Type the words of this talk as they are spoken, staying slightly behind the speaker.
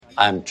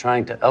I'm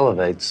trying to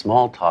elevate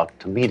small talk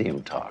to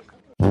medium talk.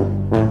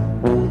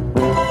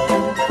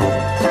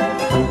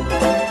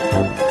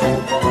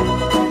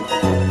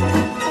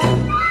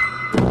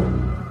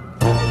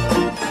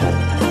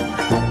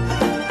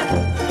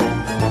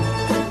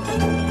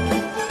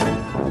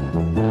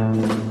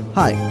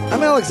 Hi,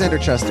 I'm Alexander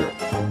Chester,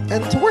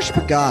 and to worship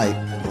a guy,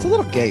 it's a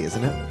little gay,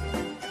 isn't it?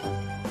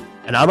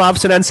 And I'm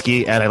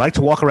Obstinensky, and I like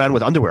to walk around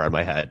with underwear on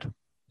my head.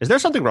 Is there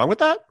something wrong with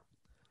that?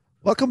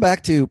 Welcome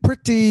back to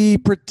pretty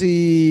good,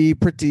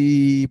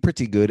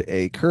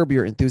 a Curb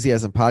Your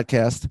Enthusiasm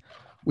podcast.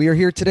 We are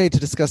here today to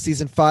discuss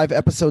Season 5,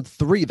 Episode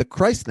 3, The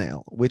Christ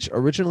Nail, which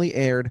originally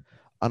aired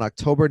on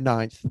October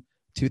 9th,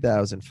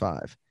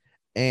 2005.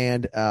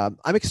 And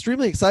I'm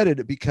extremely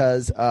excited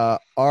because the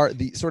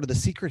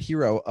secret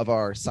hero of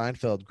our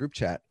Seinfeld group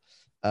chat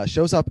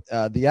shows up,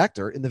 the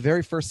actor, in the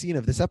very first scene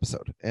of this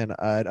episode. And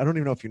I don't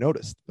even know if you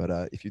noticed,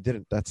 but if you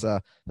didn't, that's how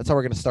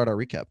we're going to start our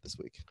recap this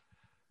week.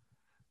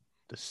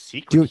 The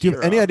secret Do you hero.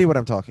 have any idea what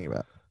I'm talking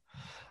about?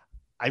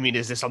 I mean,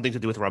 is this something to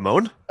do with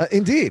Ramon?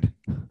 Indeed.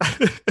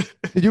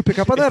 Did you pick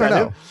up on that or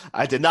no?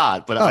 I did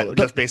not, but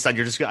just based on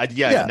your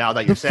discussion, now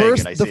that you're saying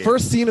it, I see the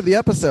first scene of the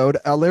episode,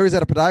 Larry's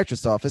at a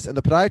podiatrist's office, and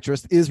the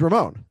podiatrist is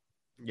Ramon.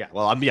 Yeah,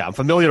 well, I'm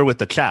familiar with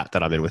the chat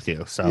that I'm in with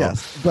you, so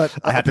yes, but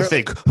I had to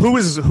think who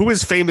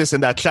is famous in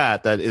that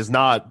chat that is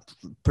not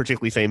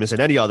particularly famous in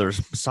any other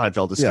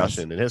Seinfeld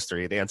discussion in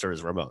history. The answer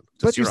is Ramon.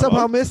 But you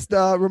somehow missed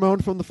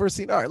Ramon from the first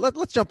scene. All right,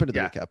 let's jump into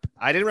the recap.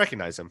 I didn't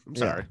recognize him. I'm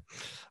sorry.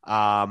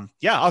 So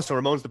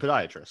Ramon's the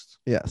podiatrist.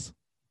 Yes,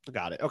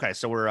 got it. Okay,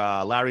 so we're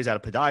Larry's at a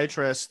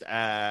podiatrist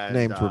and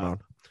named Ramon.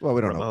 Well, we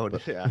don't Ramon,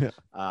 know.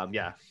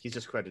 But, he's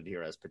just credited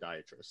here as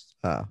podiatrist.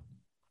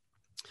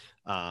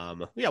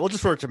 We'll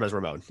just refer to him as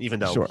Ramon, even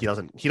though he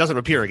doesn't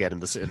appear again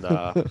in this.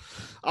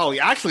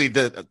 Actually,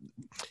 this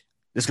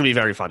is gonna be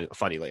very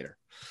funny later.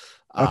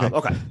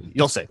 Okay,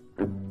 you'll see.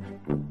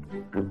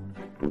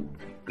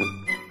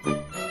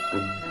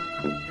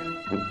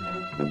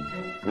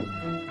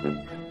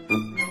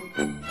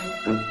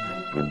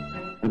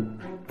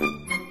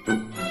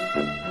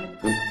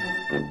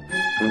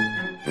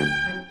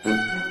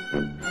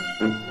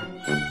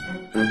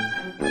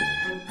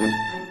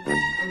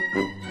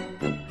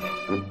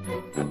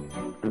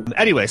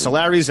 Anyway, so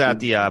Larry's at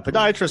the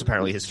podiatrist.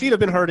 Apparently his feet have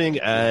been hurting,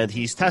 and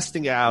he's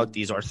testing out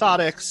these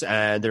orthotics,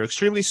 and they're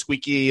extremely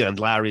squeaky, and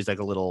Larry's like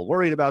a little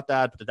worried about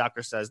that, but the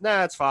doctor says,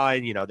 nah, it's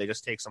fine. You know, they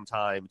just take some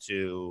time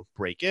to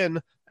break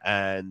in,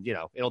 and, you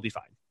know, it'll be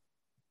fine.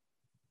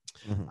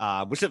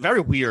 Mm-hmm. Which is very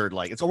weird.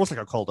 Like, it's almost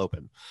like a cold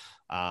open.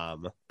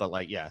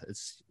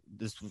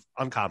 It's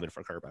uncommon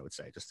for Curb, I would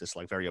say. Just this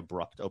like very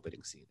abrupt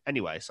opening scene.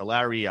 Anyway, so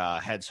Larry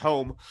heads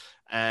home,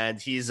 and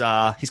he's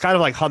kind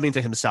of like humming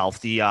to himself.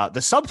 The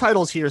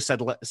subtitles here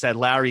said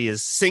Larry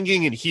is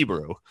singing in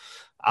Hebrew.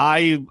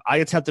 I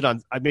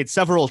made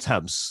several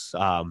attempts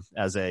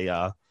as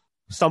a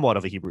somewhat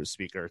of a Hebrew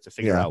speaker to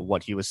figure out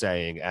what he was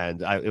saying,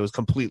 and it was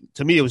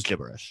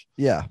gibberish.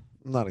 Yeah,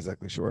 I'm not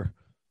exactly sure.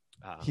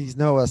 He's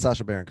no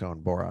Sacha Baron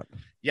Cohen Borat.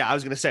 Yeah, I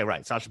was going to say,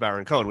 right. Sacha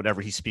Baron Cohen, whenever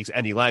he speaks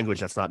any language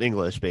that's not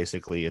English,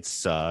 basically,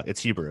 it's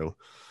Hebrew.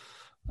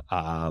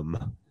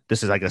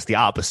 This is, I guess, the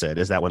opposite,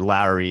 is that when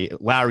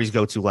Larry's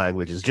go-to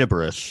language is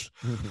gibberish.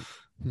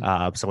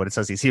 So when it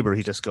says he's Hebrew,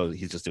 he's just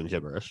doing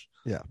gibberish.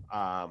 Yeah.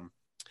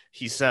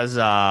 He says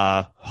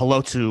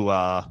hello to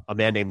a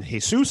man named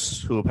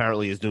Jesus, who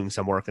apparently is doing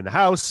some work in the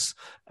house.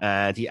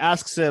 And he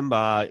asks him,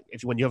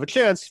 when you have a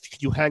chance,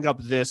 if you hang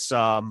up this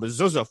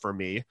mezuzah for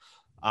me.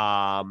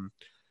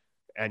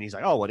 And he's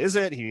like, oh, what is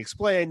it? He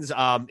explains,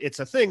 it's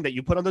a thing that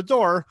you put on the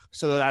door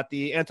so that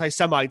the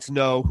anti-Semites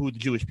know who the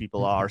Jewish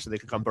people are, so they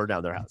can come burn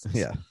down their houses.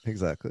 Yeah,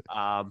 exactly.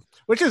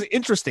 Which is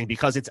interesting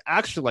because that's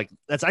actually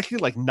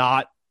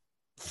not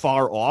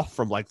far off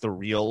from like the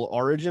real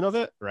origin of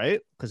it,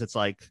 right? Because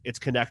it's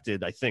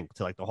connected, I think,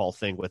 to like the whole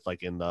thing with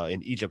like in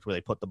Egypt where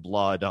they put the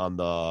blood on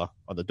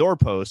the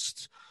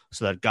doorpost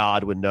so that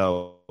God would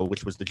know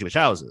which was the Jewish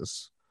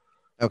houses.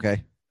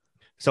 Okay.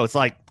 So it's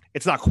like,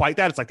 it's not quite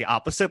that. It's like the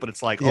opposite, but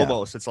it's like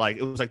almost. It's like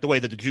it was like the way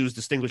that the Jews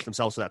distinguished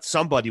themselves so that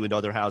somebody would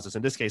know their houses.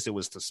 In this case, it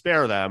was to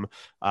spare them.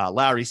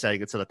 Larry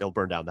saying it so that they'll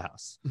burn down the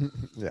house.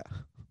 Yeah.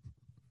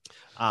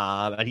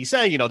 And he's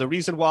saying, the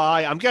reason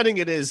why I'm getting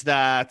it is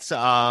that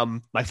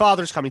my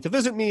father's coming to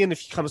visit me, and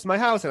if he comes to my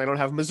house and I don't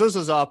have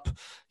mezuzahs up,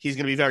 he's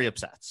going to be very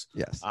upset.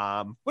 Yes.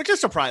 Which is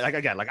surprising. Like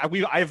again, like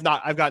I've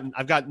not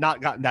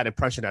gotten that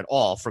impression at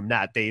all from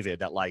Nat David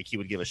that like he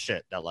would give a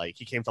shit that like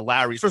he came to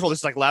Larry's. First of all, this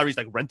is like Larry's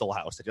like rental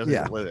house that he doesn't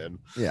even live in.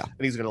 Yeah.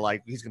 And he's gonna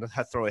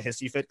throw a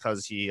hissy fit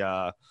because he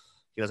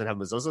doesn't have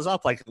mezuzahs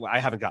up. Like I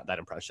haven't gotten that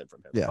impression from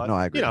him. Yeah. But, no,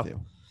 I agree with you.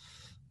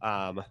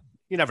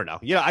 You never know.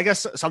 I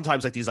guess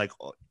sometimes like these like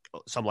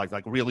some like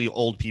really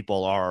old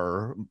people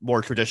are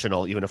more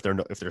traditional, even if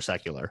they're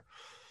secular.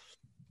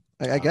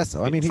 I guess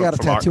so. I mean, he got a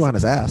tattoo on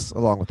his ass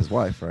along with his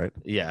wife, right?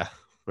 Yeah.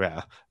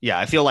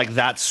 I feel like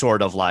that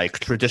sort of like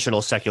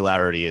traditional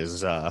secularity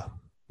is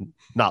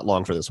not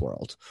long for this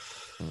world.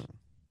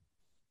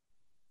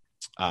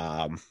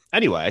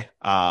 Anyway,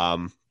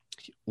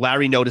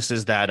 Larry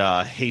notices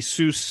that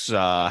Jesus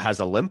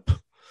has a limp,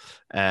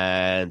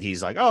 and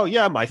he's like, "Oh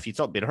yeah, my feet's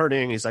been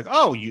hurting." He's like,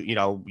 "Oh,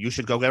 you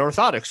should go get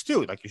orthotics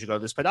too. Like you should go to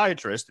this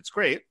podiatrist. It's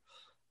great."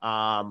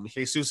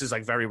 Jesus is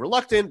like very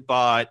reluctant,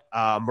 but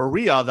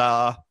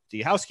Maria,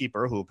 the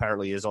housekeeper, who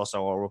apparently is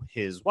also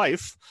his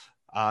wife,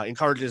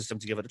 encourages him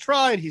to give it a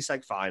try, and he's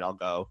like, "Fine, I'll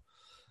go."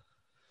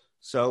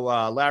 So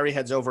Larry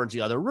heads over into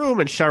the other room,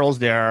 and Cheryl's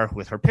there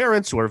with her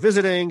parents who are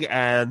visiting,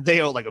 and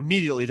they like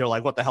immediately they're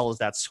like, "What the hell is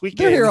that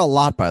squeaking?" They're here a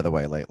lot, by the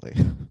way, lately.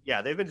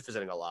 Yeah, they've been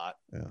visiting a lot.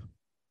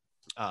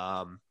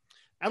 Yeah.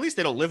 At least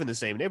they don't live in the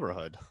same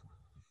neighborhood.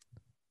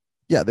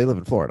 Yeah, they live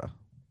in Florida.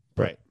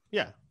 Right.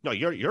 Yeah. No,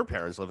 your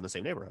parents live in the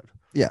same neighborhood.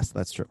 Yes,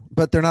 that's true.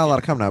 But they're not allowed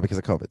to come now because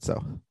of COVID.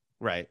 So.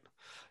 Right.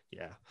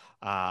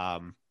 Yeah.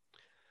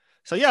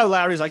 So yeah,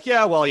 Larry's like,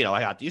 yeah, well,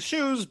 I got these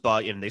shoes,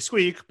 but they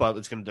squeak, but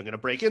they're gonna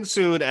break in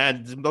soon,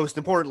 and most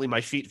importantly,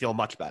 my feet feel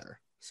much better.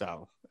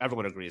 So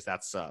everyone agrees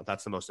that's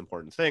the most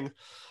important thing.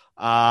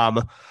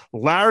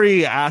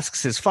 Larry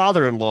asks his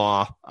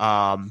father-in-law,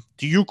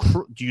 do you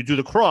do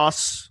the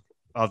cross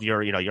of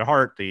your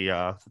heart,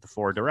 the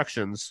four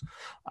directions,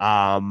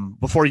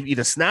 before you eat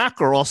a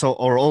snack, or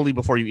only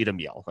before you eat a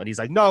meal? And he's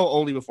like, no,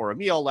 only before a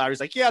meal. Larry's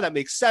like, yeah, that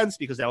makes sense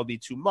because that would be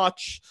too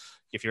much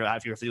if you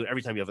have to do it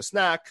every time you have a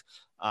snack.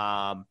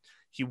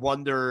 He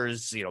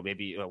wonders,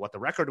 maybe what the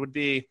record would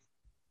be.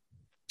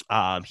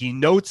 He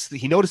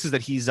notices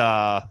that his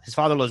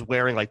father-in-law is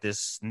wearing like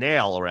this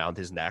nail around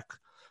his neck,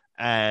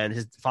 and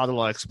his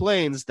father-in-law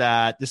explains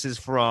that this is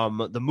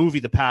from the movie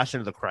The Passion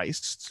of the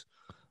Christ.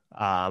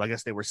 I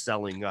guess they were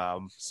selling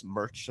some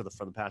merch from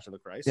The Passion of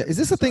the Christ. Yeah, is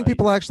this a thing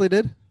people actually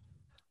did?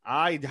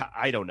 I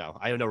don't know.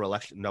 I have no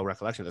recollection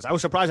of this. I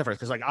was surprised at first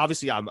because, like,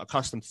 obviously I'm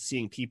accustomed to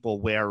seeing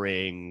people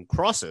wearing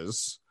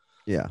crosses.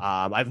 Yeah.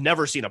 I've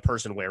never seen a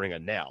person wearing a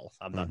nail.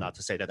 I'm not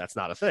to say that that's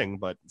not a thing,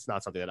 but it's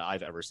not something that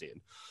I've ever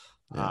seen.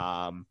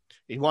 Yeah.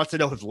 He wants to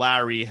know if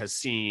Larry has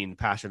seen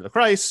Passion of the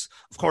Christ.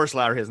 Of course,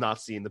 Larry has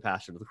not seen the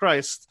Passion of the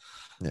Christ.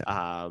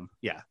 Yeah.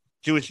 Yeah.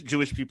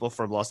 Jewish people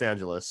from Los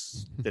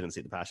Angeles didn't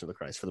see the Passion of the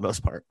Christ for the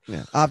most part.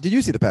 Yeah. Did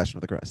you see the Passion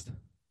of the Christ?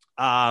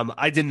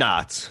 I did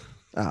not.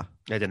 I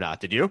did not.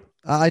 Did you?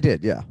 I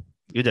did. Yeah.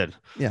 You did.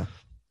 Yeah.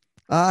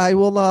 I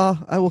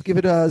will give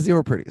it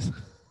 0 pretties.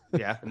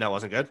 Yeah. And that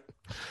wasn't good.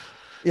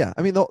 Yeah.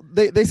 I mean,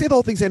 they say the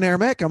whole thing's in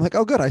Aramaic. I'm like,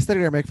 oh, good. I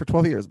studied Aramaic for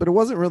 12 years, but it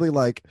wasn't really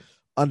like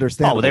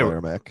understandable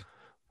Aramaic.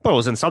 But it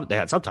was they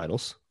had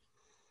subtitles.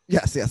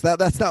 Yes.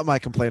 That's not my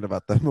complaint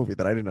about the movie,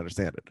 that I didn't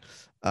understand it.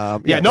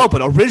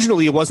 But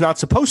originally it was not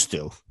supposed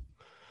to.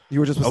 You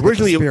were just supposed to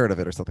get the spirit of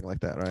it or something like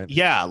that, right?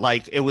 Yeah,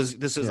 like it was.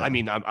 This is. Yeah. I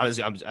mean,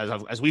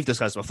 as we've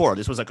discussed before,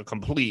 this was like a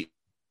complete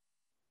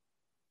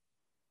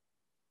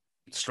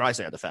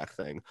Streisand effect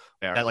thing.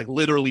 That like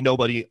literally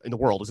nobody in the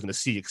world was going to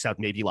see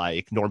except maybe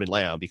like Norman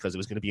Lamb, because it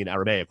was going to be in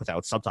Aramaic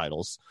without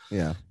subtitles.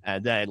 Yeah,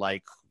 and then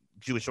like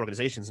Jewish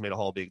organizations made a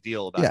whole big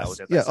deal about how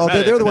yeah. Oh,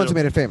 they're the ones who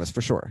made it famous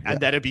for sure. And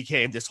then it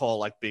became this whole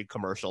like big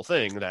commercial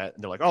thing that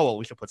they're like, oh well,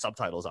 we should put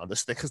subtitles on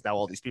this thing because now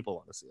all these people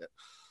want to see it.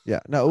 Yeah,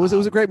 no, it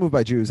was a great move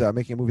by Jews,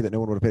 making a movie that no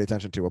one would have paid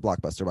attention to, a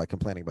blockbuster, by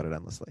complaining about it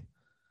endlessly.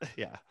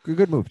 Yeah,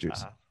 good move,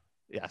 Jews.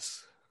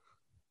 Yes,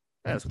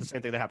 that's the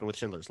same thing that happened with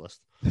Schindler's List.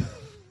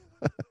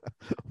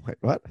 Wait,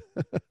 what?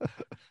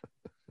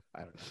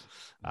 I don't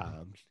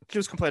know.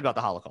 Jews complained about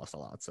the Holocaust a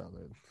lot, so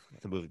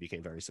the movie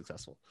became very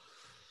successful.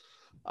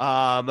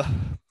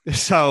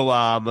 So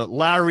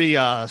Larry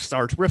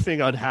starts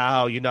riffing on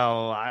how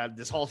I had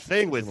this whole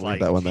thing with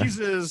like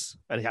Jesus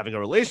and having a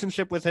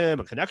relationship with him,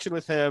 a connection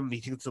with him. He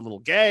thinks it's a little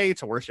gay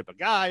to worship a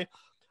guy.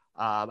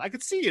 I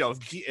could see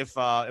if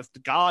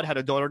God had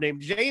a daughter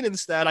named Jane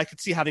instead, I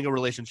could see having a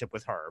relationship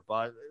with her,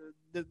 but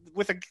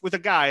with a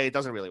guy it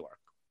doesn't really work.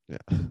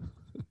 Yeah.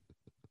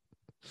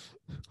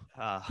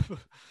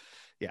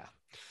 Yeah.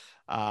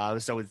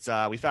 So it's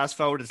we fast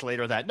forward. It's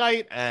later that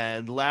night,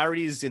 and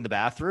Larry's in the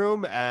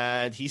bathroom,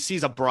 and he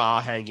sees a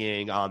bra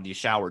hanging on the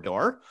shower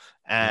door,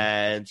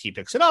 and he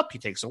picks it up. He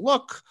takes a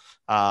look.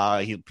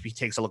 He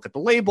takes a look at the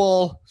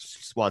label.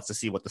 Wants to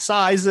see what the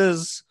size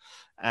is,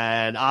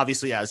 and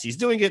obviously, as he's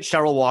doing it,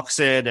 Cheryl walks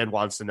in and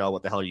wants to know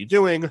what the hell are you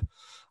doing.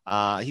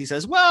 He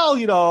says,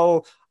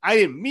 "Well, I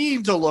didn't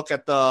mean to look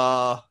at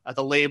the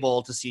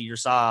label to see your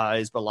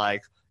size, but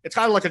like it's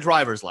kind of like a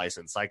driver's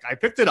license. Like I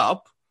picked it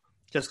up."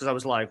 Just because I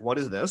was like, what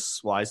is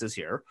this? Why is this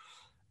here?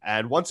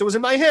 And once it was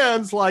in my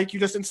hands, like you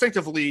just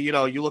instinctively,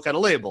 you look at a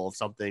label of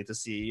something to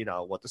see,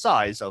 what the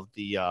size of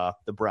the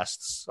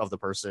breasts of the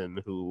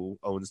person who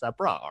owns that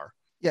bra are.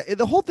 Yeah,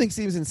 the whole thing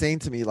seems insane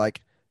to me.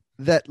 Like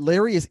that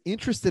Larry is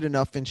interested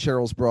enough in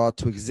Cheryl's bra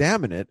to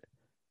examine it,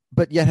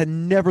 but yet had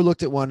never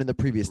looked at one in the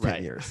previous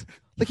 10 years.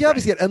 Like he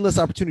obviously had endless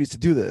opportunities to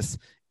do this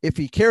if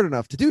he cared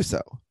enough to do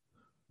so.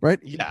 Right?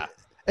 Yeah.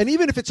 And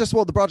even if it's just,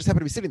 the bra just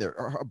happened to be sitting there,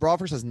 a bra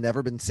verse has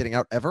never been sitting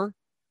out ever.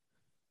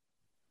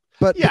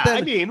 But yeah, then,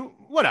 I mean,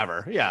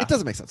 whatever. Yeah, it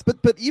doesn't make sense.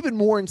 But even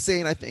more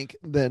insane, I think,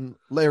 than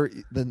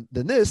Larry than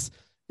this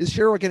is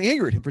Cheryl getting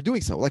angry at him for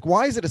doing so. Like,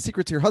 why is it a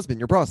secret to your husband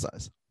your bra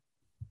size?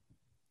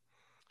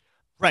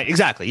 Right,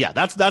 exactly. Yeah,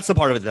 that's the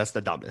part of it that's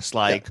the dumbest.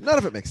 Like, none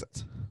of it makes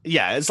sense.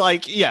 Yeah, it's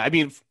like, yeah, I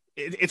mean,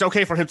 it's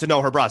okay for him to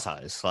know her bra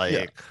size.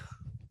 Like,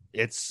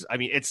 it's, I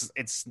mean, it's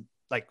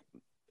like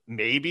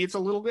maybe it's a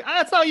little bit.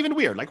 It's not even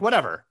weird. Like,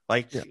 whatever.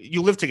 Like, Yeah.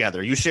 you live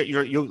together. You share.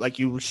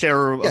 You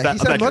share Yeah, he's a had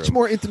bedroom. much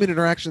more intimate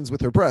interactions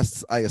with her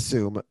breasts, I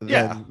assume, than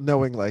Yeah.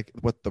 knowing like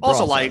what the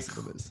Also, bra like, size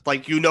of them is.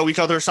 like you know each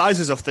other's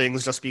sizes of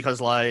things just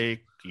because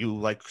like you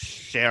like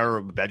share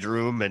a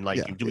bedroom and like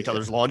Yeah, you do each yeah.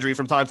 other's laundry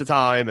from time to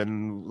time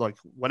and like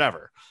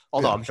whatever.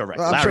 Although Yeah. I'm sure, right?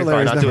 Well, I'm sure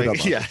Larry's Larry's probably never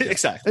not done doing. laundry. Yeah,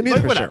 exactly. And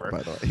neither But is Cheryl, whatever.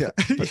 by the way. Yeah.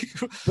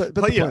 But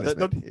the yeah, point is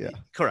made. Yeah.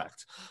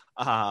 correct.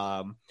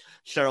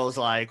 Cheryl's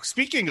like,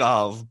 speaking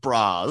of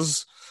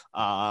bras,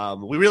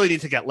 we really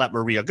need to let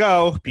Maria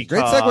go because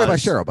Great segue by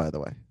Cheryl, by the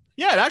way.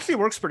 yeah, it actually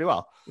works pretty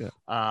well.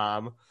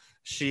 Yeah.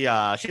 She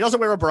doesn't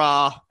wear a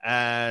bra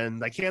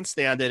and I can't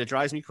stand it. It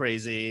drives me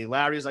crazy.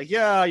 Larry's like,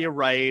 yeah, you're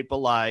right, but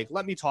like,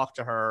 let me talk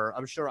to her.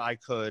 I'm sure I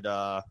could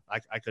I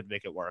could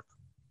make it work.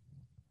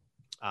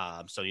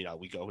 So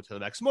we go to the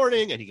next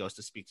morning and he goes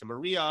to speak to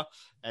Maria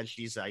and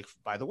she's like,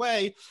 by the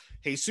way,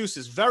 Jesus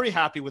is very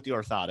happy with the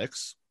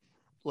orthotics.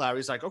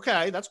 Larry's like,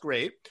 okay, that's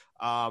great.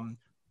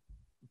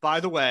 By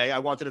the way, I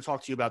wanted to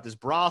talk to you about this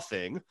bra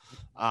thing.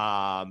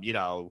 I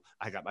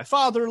got my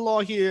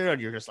father-in-law here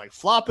and you're just like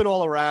flopping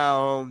all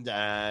around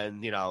and,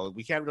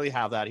 we can't really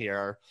have that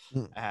here.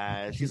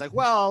 And she's like,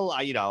 well,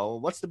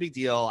 what's the big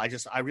deal?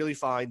 I really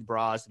find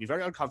bras to be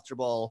very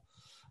uncomfortable.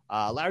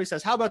 Larry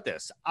says, how about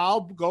this?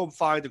 I'll go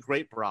find a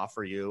great bra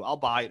for you. I'll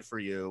buy it for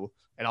you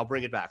and I'll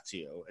bring it back to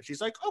you. And she's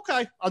like,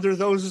 okay, under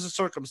those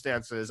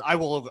circumstances, I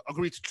will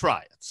agree to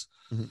try it.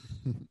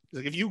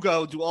 Like, if you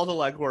go do all the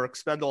legwork,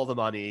 spend all the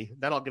money,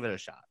 then I'll give it a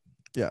shot.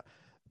 Yeah.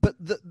 But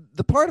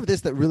the part of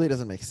this that really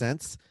doesn't make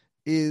sense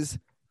is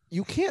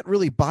you can't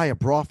really buy a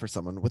bra for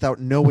someone without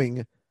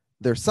knowing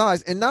their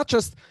size. And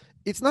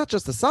it's not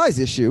just a size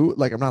issue.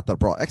 Like, I'm not the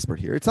bra expert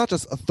here. It's not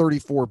just a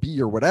 34B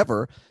or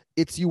whatever.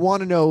 It's you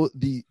want to know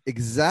the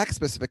exact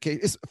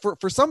specifications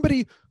for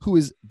somebody who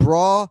is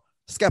bra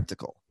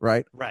skeptical,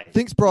 right? Right.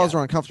 Thinks bras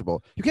are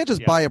uncomfortable. You can't just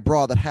Yeah. buy a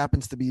bra that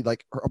happens to be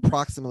like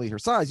approximately her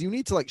size. She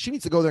needs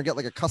to go there and get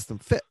like a custom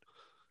fit,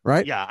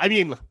 right? Yeah. I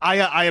mean,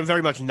 I am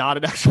very much not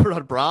an expert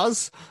on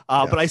bras,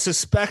 but I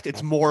suspect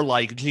it's more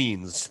like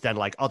jeans than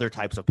like other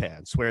types of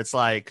pants where it's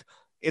like,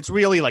 it's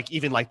really like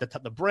even like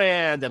the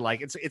brand and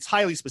like it's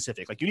highly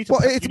specific. Like you need to.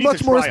 Well, it's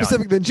much more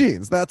specific than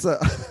jeans. That's a.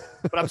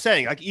 But I'm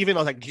saying like even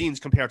like jeans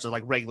compared to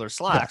like regular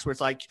slacks, where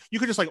it's like you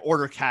could just like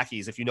order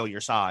khakis if you know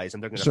your size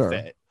and they're going to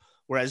fit.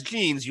 Whereas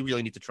jeans, you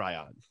really need to try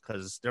on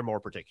because they're more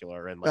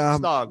particular and like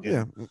snug.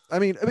 Yeah, I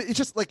mean, it's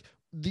just like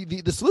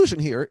the solution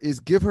here is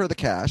give her the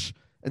cash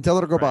and tell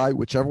her to go buy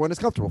whichever one is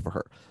comfortable for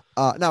her.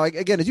 Now,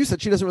 again, as you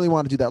said, she doesn't really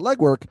want to do that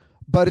legwork,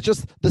 but it's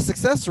just the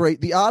success rate,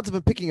 the odds of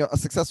him picking a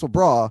successful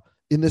bra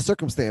in this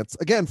circumstance,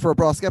 again, for a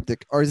bra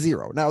skeptic, are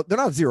 0. Now, they're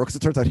not 0 because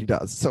it turns out he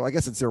does. So I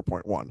guess it's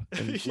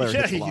 0.1.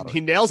 Yeah,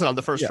 he nails it on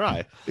the first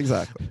try.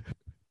 Exactly.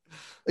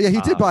 Yeah, he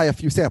did buy a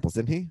few samples,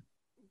 didn't he?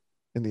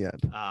 In the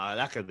end.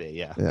 That could be,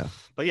 yeah. Yeah.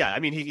 But yeah, I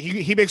mean,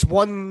 he makes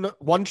one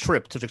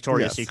trip to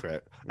Victoria's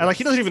Secret. And like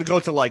he doesn't even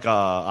go to like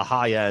a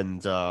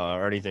high-end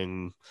or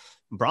anything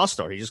bra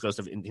store. He just goes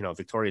to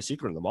Victoria's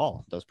Secret in the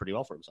mall. Does pretty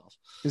well for himself.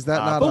 Is that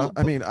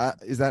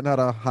is that not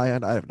a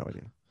high-end? I have no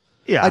idea.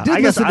 Yeah, I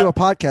did listen to a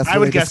podcast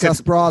where they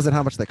discussed bras and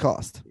how much they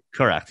cost.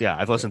 Correct. Yeah,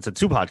 I've listened to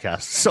 2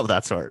 podcasts of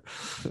that sort.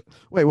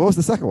 Wait, what was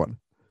the second one?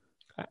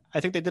 I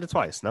think they did it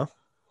twice. No,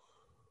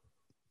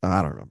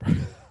 I don't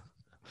remember.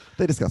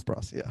 They discussed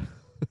bras. Yeah,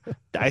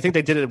 I think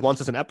they did it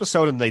once as an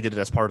episode, and they did it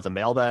as part of the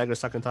mailbag a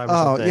second time.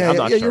 Oh, something. yeah,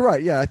 sure. You're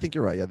right. Yeah, I think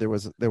you're right. Yeah, there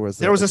was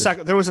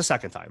a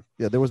second time.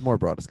 Yeah, there was more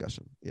bra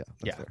discussion. Yeah,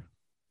 that's fair.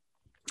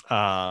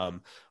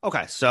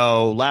 Okay,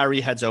 so Larry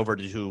heads over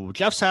to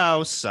Jeff's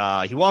house.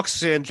 He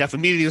walks in. Jeff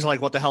immediately is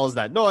like, "What the hell is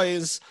that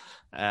noise?"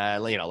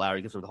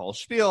 Larry gives him the whole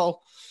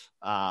spiel.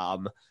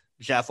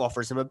 Jeff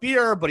offers him a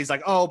beer, but he's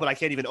like, "Oh, but I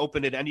can't even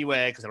open it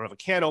anyway because I don't have a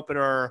can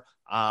opener.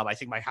 I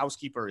think my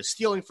housekeeper is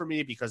stealing from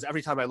me because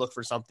every time I look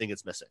for something,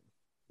 it's missing."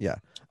 Yeah.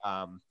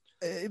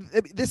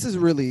 This is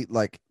really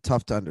like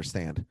tough to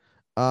understand.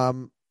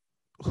 Who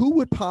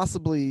would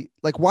possibly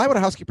why would a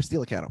housekeeper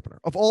steal a can opener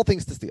of all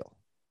things to steal?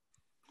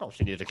 Oh,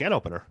 she needed a can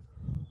opener.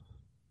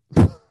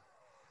 And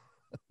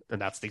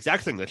that's the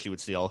exact thing that she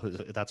would steal.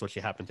 That's what she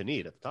happened to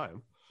need at the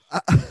time.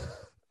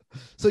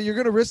 So you're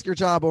going to risk your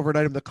job over an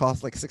item that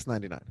costs like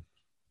 $6.99.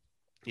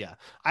 Yeah.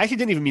 I actually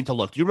didn't even mean to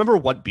look. Do you remember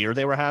what beer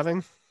they were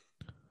having?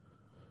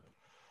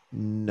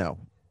 No.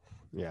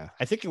 Yeah.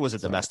 I think it was a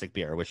domestic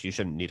beer, which you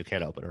shouldn't need a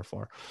can opener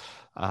for.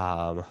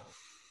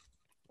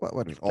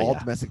 What all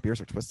domestic beers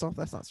are twist off?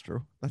 That's not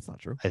true. That's not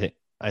true.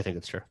 I think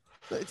it's true.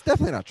 It's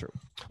definitely not true.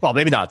 Well,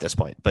 maybe not at this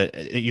point, but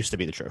it used to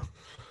be the true.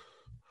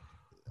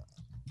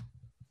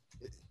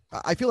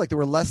 I feel like there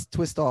were less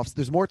twist offs.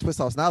 There's more twist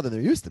offs now than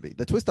there used to be.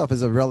 The twist off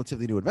is a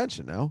relatively new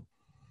invention now.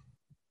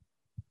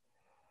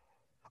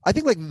 I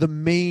think like the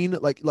main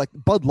like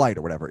Bud Light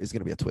or whatever is going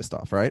to be a twist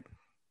off, right?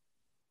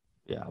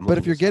 Yeah. But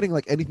if you're getting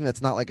like anything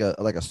that's not like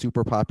a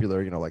super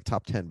popular, like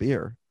top 10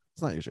 beer,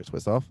 it's not usually a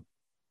twist off.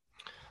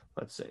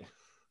 Let's see.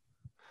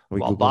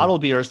 While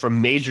bottled beers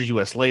from major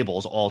U.S.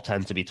 labels all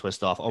tend to be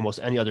twist off. Almost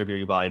any other beer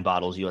you buy in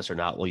bottles, U.S. or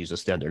not, will use a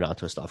standard non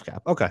twist off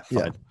cap. Okay,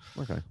 fine.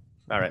 Yeah. Okay.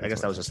 All right. I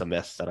guess that was just a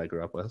myth that I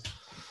grew up with.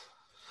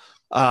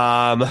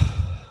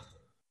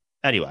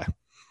 Anyway,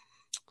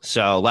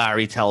 so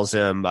Larry tells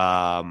him,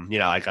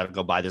 I got to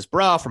go buy this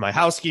bra for my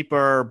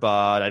housekeeper,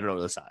 but I don't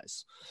know the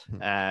size.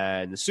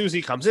 And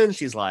Susie comes in.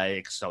 She's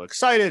like so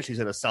excited. She's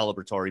in a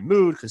celebratory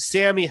mood because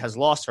Sammy has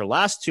lost her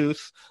last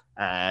tooth,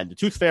 and the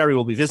Tooth Fairy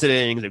will be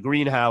visiting the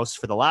greenhouse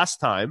for the last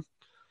time.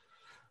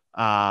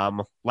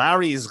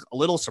 Larry's a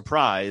little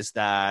surprised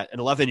that an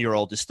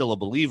 11-year-old is still a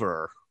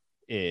believer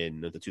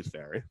in the Tooth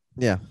Fairy.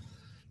 Yeah.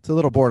 It's a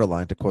little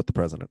borderline, to quote the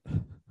president.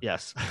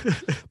 Yes.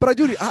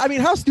 But I mean,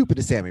 how stupid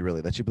is Sammy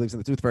really that she believes in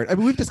the Tooth Fairy? I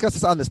mean, we've discussed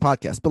this on this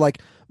podcast, but like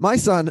my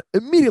son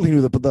immediately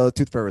knew that the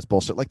Tooth Fairy was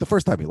bullshit, like the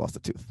first time he lost a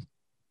tooth.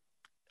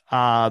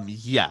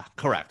 Yeah,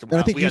 correct. And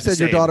I think you said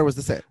your daughter was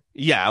the same.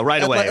 Yeah,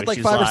 right away. At like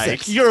she's 5 or like,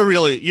 6. You're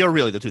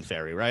really the Tooth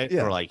Fairy, right?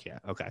 Yeah. Or like, yeah,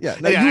 okay. Yeah,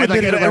 no, you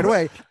admitted it right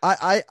away.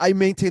 I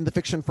maintained the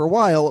fiction for a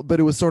while, but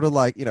it was sort of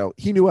like,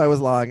 he knew I was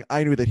lying.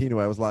 I knew that he knew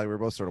I was lying. We were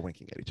both sort of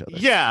winking at each other.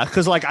 Yeah,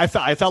 because like I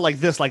felt like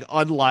this, like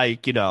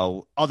unlike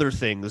other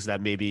things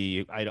that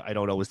maybe I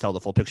don't always tell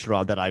the full picture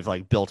on that I've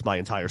like built my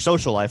entire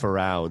social life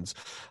around.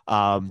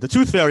 The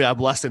Tooth Fairy, I'm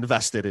less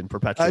invested in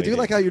perpetuating. I do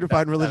like how you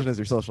define religion as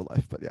your social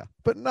life,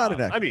 but not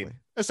inaccurately. I mean,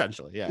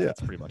 essentially, yeah,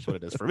 that's pretty much what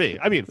it is for me.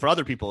 I mean, for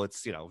other people,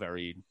 it's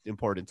very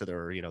important to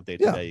their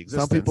day-to-day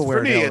existence. Some people wear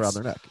a nail around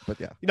their neck, but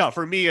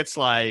for me, it's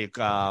like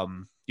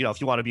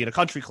if you want to be in a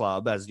country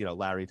club, as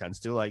Larry tends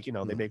to, like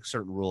they make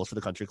certain rules for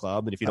the country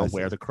club, and if you don't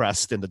wear the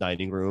crest in the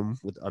dining room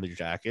under your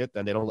jacket,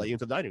 then they don't let you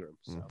into the dining room.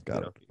 So you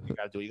got to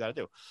do what you got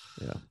to do.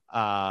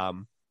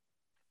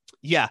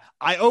 Yeah.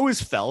 I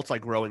always felt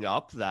like growing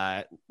up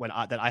that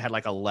that I had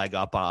like a leg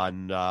up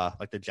on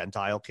like the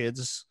Gentile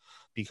kids,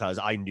 because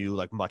I knew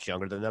like much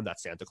younger than them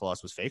that Santa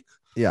Claus was fake.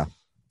 Yeah.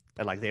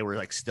 And like they were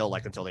like still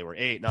like until they were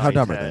 8, 9, How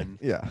dumb 10. are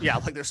they? Yeah.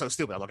 Like they're so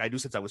stupid. Like I knew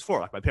since I was 4.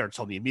 Like my parents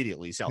told me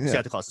immediately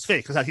Santa Claus is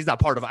fake because he's not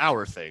part of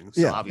our thing.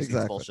 So obviously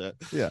it's bullshit.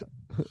 Yeah.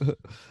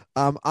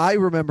 I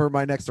remember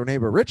my next door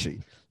neighbor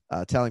Richie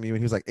telling me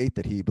when he was like 8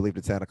 that he believed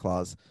in Santa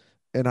Claus.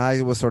 And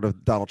I was sort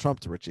of Donald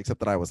Trump to Richie,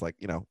 except that I was like,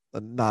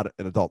 not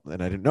an adult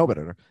and I didn't know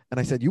better. And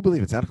I said, "You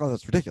believe in Santa Claus?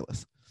 That's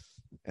ridiculous."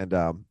 And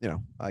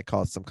I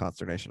caused some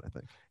consternation, I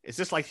think. Is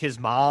this like his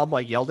mom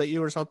like yelled at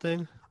you or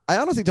something? I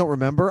honestly don't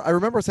remember. I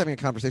remember us having a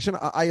conversation.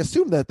 I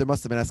assume that there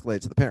must have been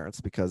escalated to the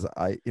parents because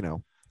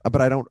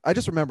but I don't. I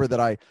just remember that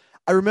I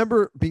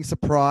remember being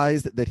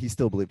surprised that he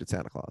still believed in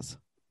Santa Claus.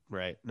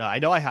 Right. No, I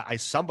know.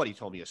 Somebody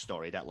told me a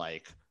story that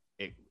like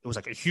it was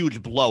like a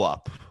huge blow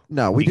up.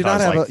 No, we did not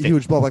have a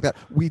huge blow up like that.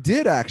 We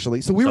did actually.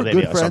 So we were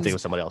good friends. Something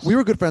with somebody else. We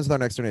were good friends with our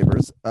next door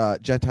neighbors,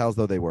 Gentiles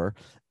though they were,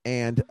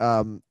 and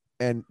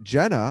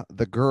Jenna,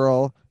 the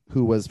girl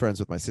who was friends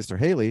with my sister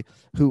Haley,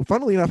 who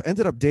funnily enough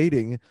ended up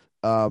dating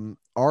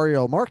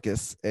Ariel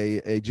Marcus,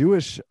 a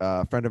Jewish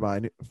friend of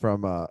mine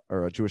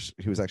or a Jewish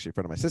who was actually a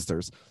friend of my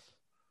sister's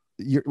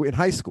in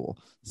high school.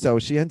 So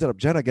she ended up,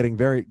 Jenna,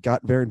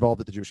 got very involved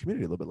with the Jewish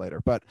community a little bit later.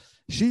 But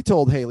she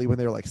told Haley when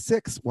they were like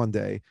 6 one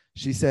day,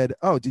 she said,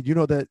 "Oh, did you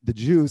know that the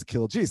Jews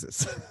killed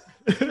Jesus?"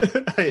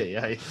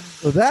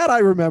 So that I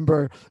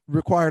remember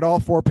required all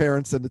 4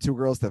 parents and the 2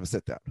 girls to have a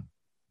sit down.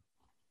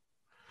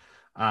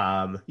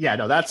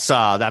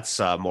 That's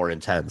more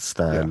intense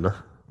than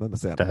the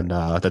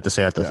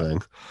Santa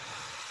thing.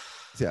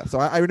 Yeah, so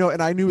I know,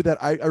 and I knew that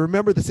I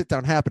remember the sit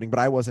down happening, but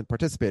I wasn't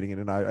participating in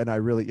it, and I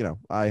really,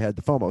 I had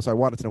the FOMO, so I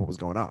wanted to know what was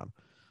going on.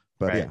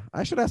 But yeah,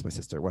 I should ask my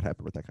sister what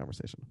happened with that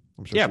conversation.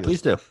 I'm sure. Yeah,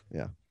 please do.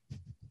 Yeah,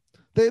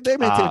 they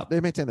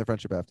maintained their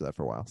friendship after that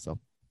for a while, so I'm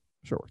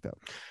sure it worked out.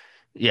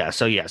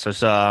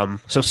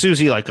 So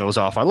Susie like goes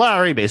off on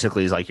Larry.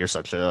 Basically, he's like, you're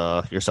such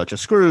a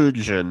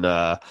Scrooge,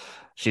 and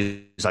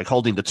she's like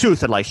holding the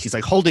tooth, and like she's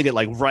like holding it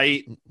like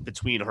right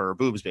between her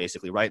boobs,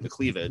 basically right in the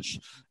cleavage.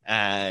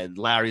 And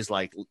Larry's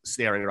like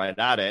staring right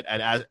at it.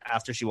 And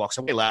after she walks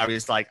away,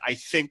 Larry's like, I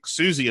think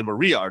Susie and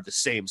Maria are the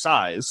same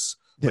size,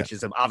 which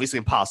is obviously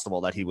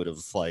impossible that he would have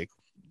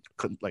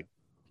couldn't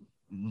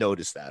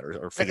notice that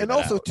or figure and that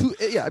also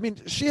out. I mean,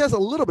 she has a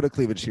little bit of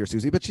cleavage here,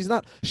 Susie, but she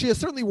has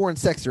certainly worn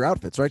sexier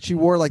outfits, right? She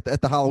wore like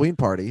at the Halloween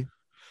party,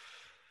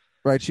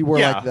 right? She wore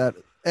like that,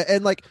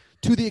 and like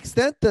to the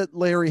extent that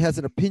Larry has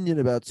an opinion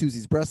about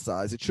Susie's breast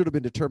size, it should have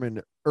been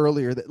determined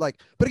earlier that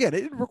but again,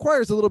 it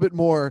requires a little bit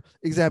more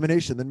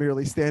examination than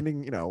merely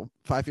standing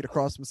 5 feet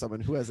across from someone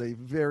who has a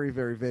very,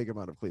 very vague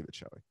amount of cleavage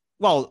showing.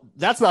 Well,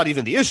 that's not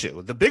even the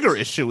issue. The bigger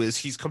issue is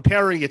he's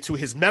comparing it to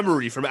his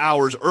memory from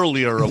hours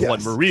earlier of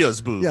what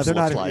Maria's boobs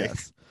looked like.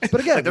 Yes.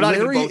 But again,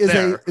 Larry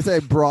is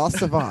a bra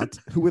savant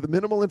who, with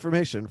minimal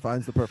information,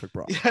 finds the perfect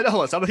bra.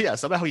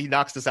 Somehow he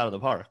knocks this out of the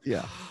park.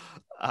 Yeah.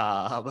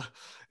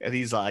 And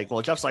he's like,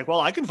 well, Jeff's like,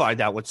 well, I can find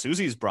out what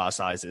Susie's bra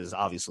size is,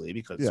 obviously,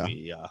 because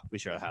we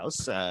share a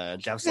house.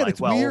 And Jeff's like,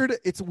 weird.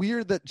 It's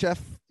weird that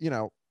Jeff,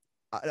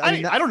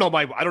 I don't know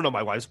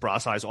my wife's bra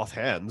size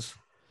offhand.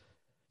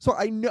 So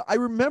I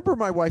remember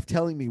my wife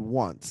telling me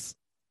once,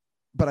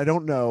 but I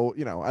don't know,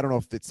 I don't know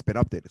if it's been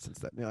updated since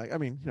then. I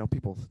mean,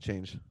 people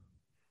change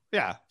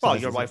Yeah. Well,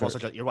 Size your is wife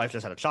very- your wife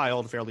just had a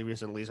child fairly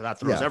recently, so that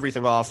throws Yeah.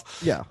 everything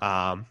off. Yeah.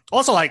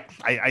 Also, like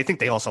I think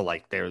they also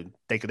like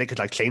they could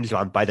like change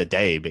on by the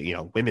day, but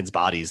women's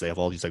bodies, they have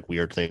all these like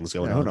weird things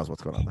going Yeah, who on. knows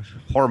what's going on there?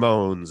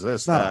 Hormones,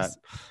 this, Not that. us.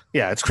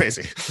 Yeah, it's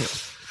crazy.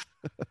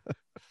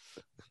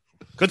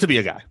 Good to be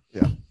a guy.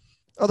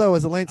 Although,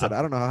 as Elaine said,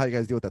 I don't know how you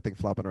guys deal with that thing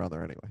flopping around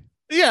there anyway.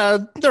 Yeah,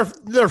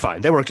 they're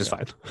fine. They work just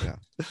fine.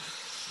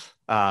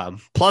 Yeah.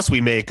 Plus, we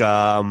make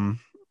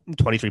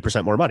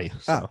 23% more money.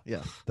 So,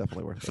 Yeah,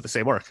 definitely worth for it. the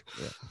same work.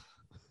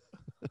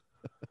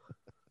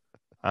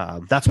 Yeah.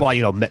 That's why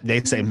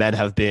they say men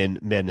have been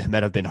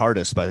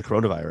hardest by the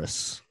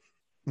coronavirus.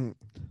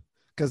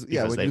 Because when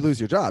Because you lose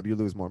your job, you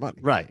lose more money.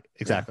 Right.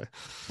 Exactly.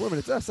 4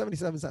 minutes,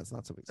 77 cents.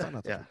 Not so big.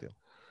 Not a big deal.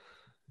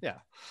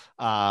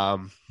 Yeah.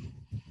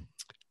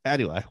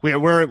 Anyway,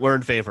 we're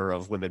in favor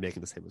of women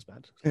making the same as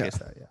men. In case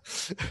that,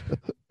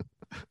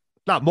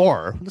 not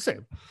more, the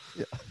same.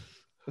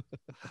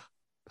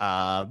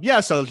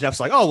 So Jeff's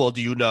like, oh, well,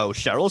 do you know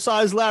Cheryl's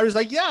size? Larry's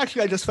like, yeah,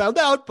 actually, I just found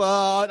out,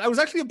 but I was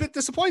actually a bit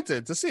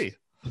disappointed to see.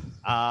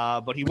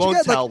 But he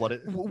won't tell what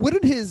it.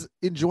 Wouldn't his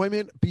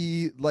enjoyment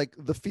be like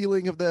the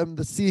feeling of them,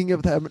 the seeing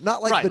of them,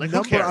 not like Right, the like, who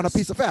number on a cares?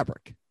 piece of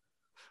fabric?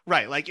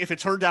 Right, like if it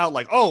turned out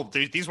like, oh,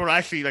 these were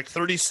actually like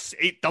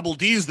 38 double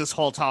Ds this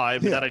whole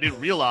time that I didn't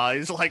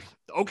realize. Like,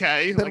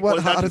 okay, Then like,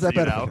 how does that do for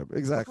you benefit now? him?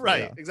 Exactly.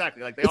 Right, yeah.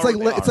 exactly. Like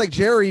It's like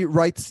Jerry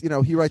writes,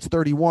 he writes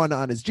 31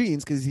 on his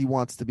jeans because he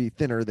wants to be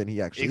thinner than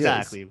he actually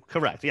exactly is.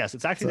 Correct. Yes,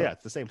 it's actually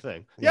it's the same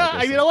thing. Yeah, I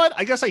guess you so. know what?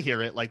 I guess I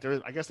hear it. Like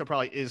I guess there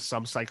probably is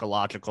some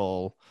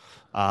psychological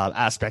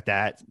aspect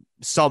that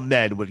some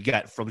men would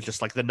get from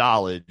just like the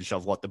knowledge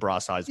of what the bra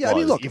size Yeah, was. I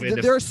mean, look, even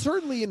if- there's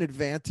certainly an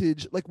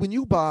advantage. Like when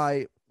you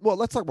buy, well,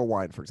 let's talk about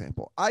wine, for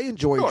example. I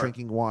enjoy Sure.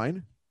 drinking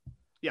wine,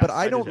 Yes, but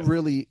I do don't too.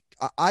 really,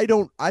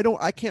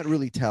 I can't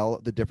really tell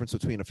the difference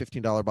between a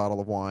 $15 bottle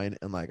of wine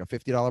and like a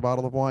 $50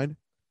 bottle of wine.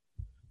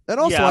 And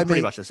also, yeah, I pretty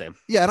mean, much the same.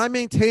 yeah, and I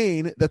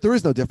maintain that there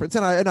is no difference.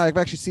 And I've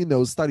actually seen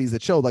those studies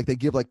that show like they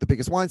give like the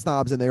biggest wine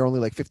snobs and they're only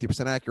like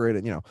 50% accurate.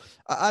 And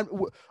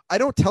I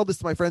don't tell this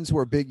to my friends who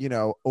are big,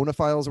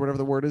 onophiles or whatever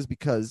the word is,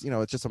 because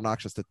it's just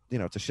obnoxious to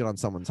to shit on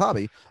someone's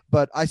hobby.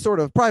 But I sort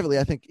of privately,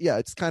 I think,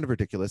 it's kind of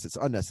ridiculous. It's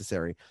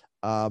unnecessary.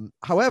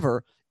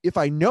 However, if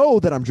I know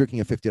that I'm drinking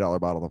a $50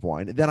 bottle of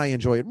wine, then I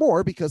enjoy it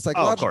more because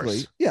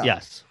psychologically,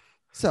 Yes.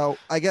 So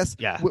I guess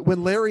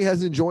when Larry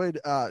has enjoyed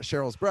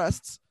Cheryl's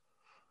breasts,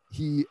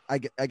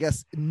 I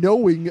guess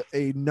knowing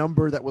a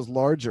number that was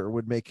larger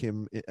would make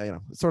him,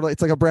 sort of like,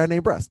 it's like a brand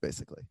name breast,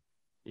 basically.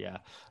 Yeah.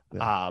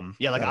 Yeah.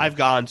 I've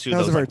gone to That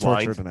was those a very like,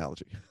 tortured wine.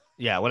 analogy.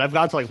 Yeah, when I've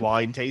gone to like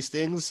wine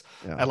tastings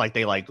Yeah. and like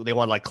they want to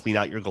like clean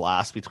out your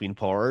glass between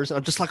pours, and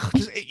I'm just like,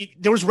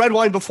 there was red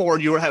wine before,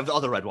 and you have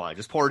other red wine.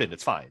 Just pour it in,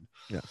 it's fine.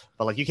 Yeah.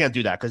 But like you can't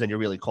do that because then you're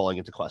really calling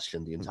into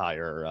question the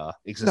entire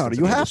existence. No, of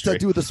you the have industry. to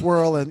do the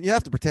swirl, and you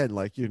have to pretend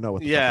like you know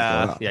what the fuck is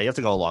going on. Yeah, you have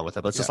to go along with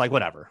it, but it's just like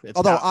whatever. It's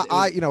Although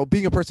not-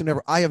 being a person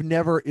I have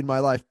never in my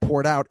life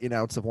poured out an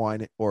ounce of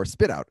wine or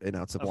spit out an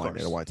ounce of Of wine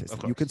course, at a wine of tasting.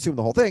 course. You consume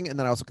the whole thing, and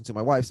then I also consume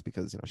my wife's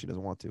because she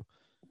doesn't want to.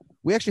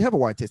 We actually have a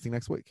wine tasting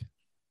next week,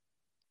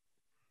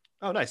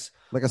 Oh, nice.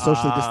 like a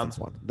socially distanced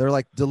one. They're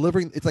like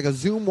delivering. It's like a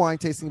Zoom wine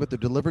tasting, but they're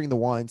delivering the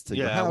wines to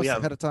your Yeah, house we have-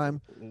 ahead of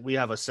time. We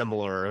have a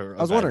similar.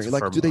 I was wondering,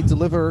 like, do they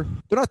deliver?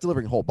 They're not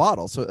delivering whole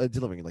bottles, so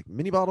delivering like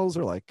mini bottles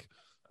or like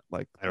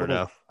I don't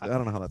know. I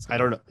don't know how that's. I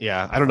don't know.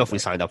 Yeah, I don't know if we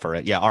signed up for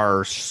it. Yeah,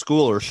 our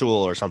school or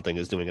shul or something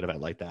is doing an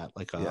event like that.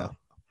 Like,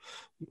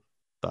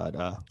 but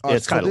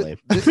it's kind of lame.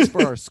 This is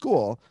for our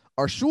school.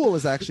 Our shul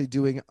is actually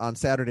doing on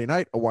Saturday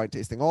night a wine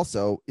tasting,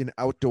 also in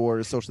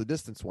outdoors, socially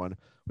distanced one.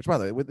 Which, by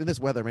the way, in this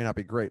weather, may not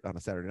be great on a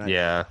Saturday night.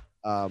 Yeah.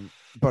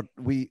 But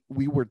we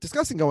were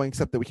discussing going,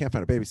 except that we can't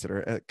find a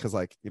babysitter because,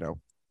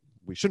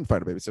 we shouldn't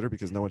find a babysitter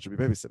because no one should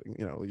be babysitting.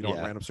 You don't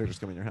want random strangers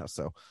coming in your house.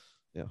 So,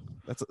 yeah,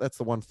 that's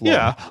the one flaw.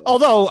 Yeah.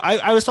 Although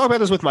I was talking about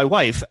this with my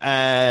wife,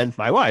 and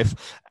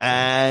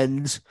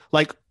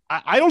like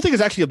I don't think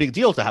it's actually a big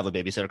deal to have a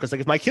babysitter because like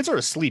if my kids are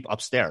asleep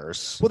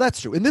upstairs, Well, that's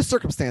true. In this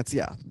circumstance,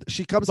 yeah,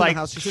 she comes in like the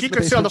house. She she sits in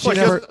could sit on the floor.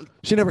 basement,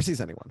 she never sees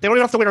anyone. They don't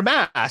even have to wear a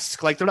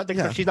mask. Like they're not.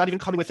 Yeah. She's not even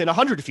coming within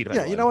 100 feet of Yeah,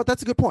 anyone. you know what?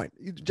 That's a good point.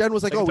 Jen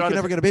was like, Like, "Oh, we they're can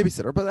on never get a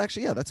babysitter," but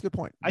actually, yeah, that's a good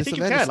point. I think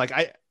you Disadvantage- can.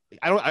 Like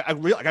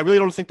I really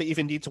don't think they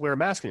even need to wear a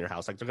mask in your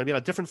house. Like they're gonna be on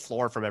a different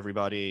floor from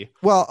everybody.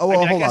 Well, mean, I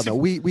hold on guess though.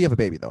 We have a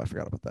baby though. I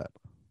forgot about that.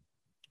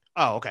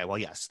 Oh, okay. Well,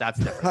 yes, that's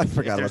different. I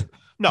forgot If there's- about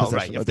No, possession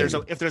right. of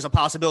a If there's a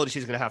possibility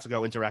she's going to have to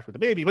go interact with the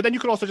baby, but then you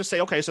could also just say,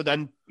 okay, so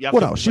then you have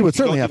Well, to, no, she like, would you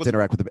certainly go have with- to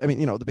interact with the. I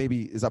mean, the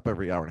baby is up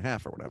every hour and a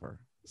half or whatever.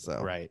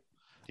 So, Right.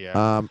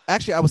 Yeah.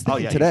 actually, I was Oh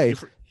thinking yeah. today.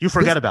 You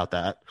forget about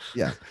that.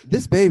 Yeah,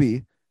 this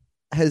baby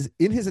has,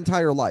 in his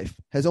entire life,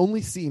 has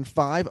only seen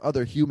 5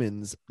 other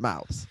humans'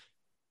 mouths,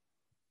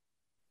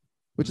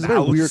 which is very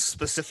Mouths weird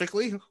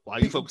specifically. Why are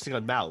you focusing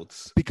on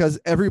mouths? because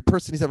every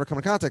person he's ever come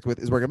in contact with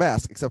is wearing a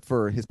mask except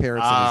for his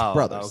parents and his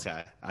brothers.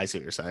 Okay, I see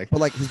what you're saying.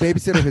 But like his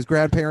babysitter, his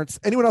grandparents,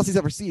 anyone else he's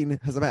ever seen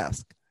has a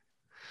mask.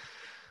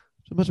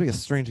 It must be a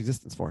strange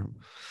existence for him.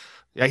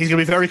 Yeah, he's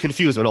gonna be very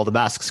confused when all the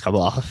masks come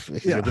off.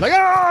 He's Yeah. gonna be like,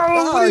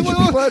 "Oh, you've been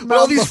putting what are all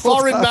mouth these the whole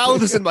foreign time."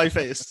 mouths in my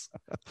face?"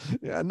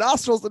 Yeah,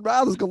 nostrils and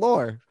mouths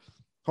galore.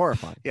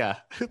 Horrifying. Yeah,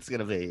 it's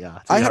gonna be.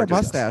 I had a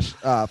mustache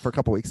for a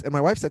couple weeks, and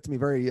my wife said to me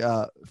very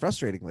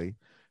frustratingly,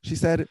 she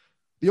said,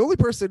 the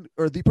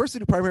person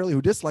who primarily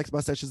who dislikes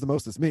mustaches the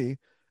most is me.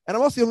 And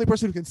I'm also the only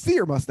person who can see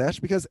your mustache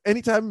because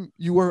anytime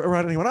you were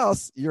around anyone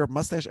else, your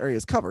mustache area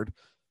is covered.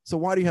 So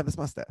why do you have this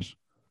mustache?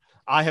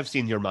 I have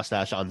seen your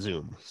mustache on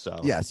Zoom, so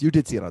Yes, you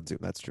did see it on Zoom.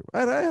 That's true.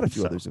 I had a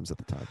few other Zooms at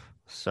the time.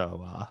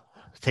 So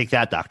take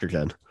that, Dr.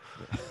 Jen.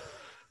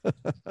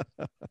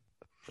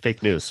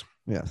 Fake news.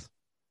 Yes.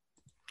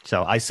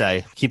 So I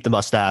say keep the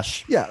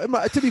mustache. Yeah.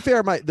 To be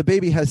fair, the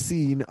baby has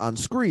seen on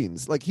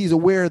screens. Like he's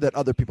aware that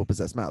other people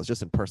possess mouths.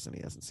 Just in person,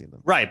 he hasn't seen them.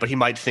 Right, but he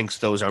might think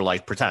those are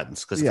like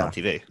pretends because it's on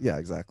TV. Yeah,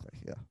 exactly.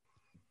 Yeah.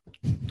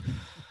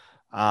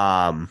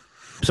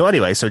 So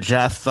anyway,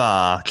 Jeff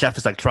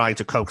is like trying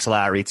to coax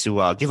Larry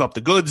to give up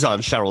the goods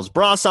on Cheryl's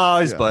bra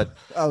size, but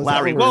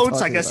Larry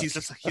won't. I guess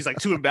he's like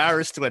too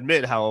embarrassed to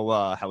admit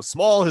how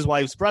small his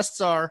wife's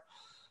breasts are.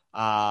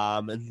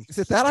 And is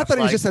it that? I thought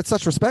he just had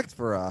such respect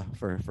for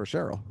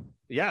Cheryl.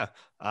 Yeah.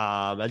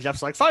 And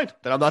Jeff's like, fine,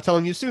 then I'm not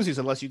telling you Susie's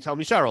unless you tell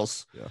me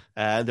Cheryl's. Yeah.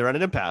 And they're at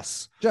an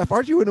impasse. Jeff,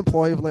 aren't you an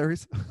employee of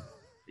Larry's?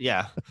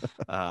 Yeah.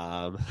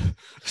 I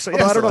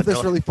don't know if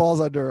this really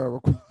falls under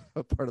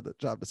a part of the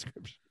job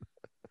description.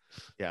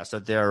 Yeah, so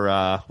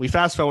we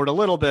fast forward a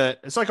little bit.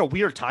 It's like a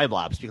weird time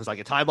lapse because like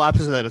a time lapse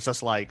and then it's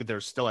just like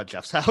they're still at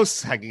Jeff's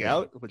house hanging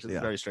out, which is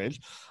very strange.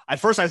 At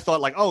first I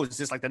thought like, oh, is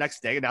this like the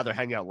next day and now they're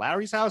hanging out at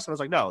Larry's house? And I was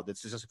like, no,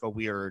 this is just like a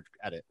weird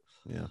edit.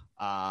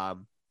 Yeah.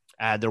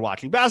 And they're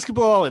watching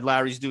basketball and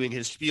Larry's doing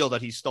his spiel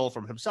that he stole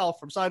from himself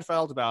from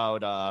Seinfeld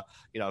about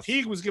if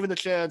he was given the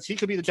chance, he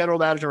could be the general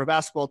manager of a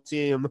basketball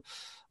team.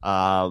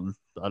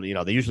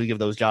 They usually give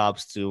those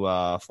jobs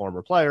to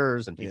former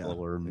players and people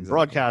who are in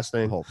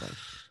broadcasting. The whole thing.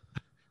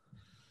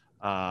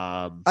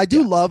 I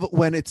do love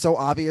when it's so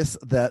obvious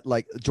that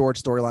like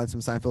George storylines from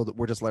Seinfeld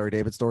were just Larry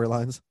David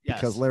storylines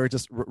because Larry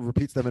just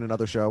repeats them in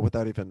another show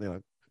without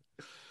even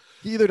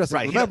he either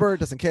doesn't remember,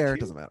 doesn't care, it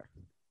doesn't matter.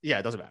 Yeah,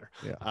 it doesn't matter.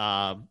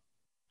 Yeah.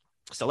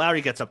 So Larry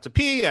gets up to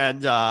pee,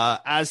 and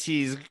as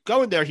he's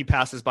going there, he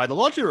passes by the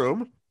laundry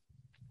room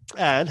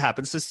and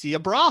happens to see a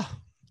bra.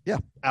 Yeah,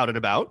 out and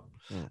about.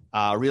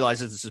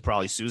 Realizes this is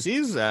probably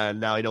Susie's, and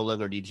now I no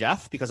longer need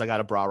Jeff because I got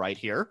a bra right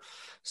here.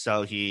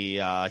 So he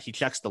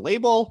checks the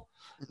label.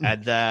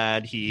 And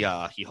then he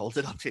holds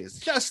it up to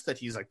his chest that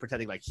he's like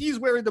pretending like he's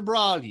wearing the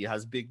bra and he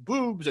has big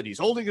boobs and he's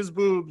holding his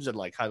boobs and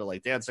like kind of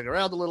like dancing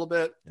around a little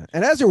bit.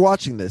 And as you're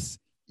watching this,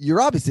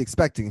 you're obviously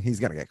expecting he's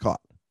gonna get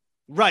caught.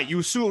 Right. You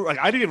assume like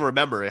I didn't even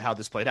remember how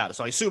this played out.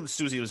 So I assumed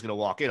Susie was gonna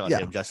walk in on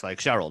him just like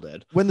Cheryl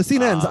did. When the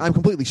scene ends, I'm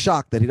completely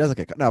shocked that he doesn't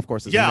get caught. Now, of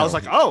course, I was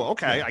like, oh,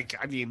 okay. Yeah.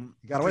 I mean,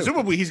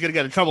 presumably he's gonna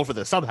get in trouble for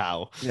this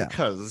somehow. Yeah.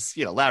 Because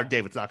Larry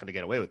David's not gonna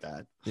get away with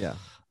that. Yeah.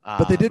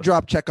 But they did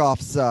drop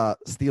Chekhov's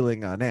stealing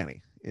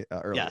Nanny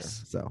earlier.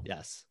 Yes.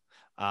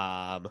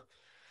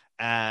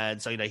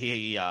 And so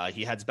he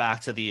heads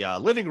back to the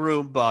living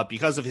room, but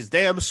because of his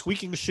damn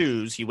squeaking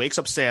shoes, he wakes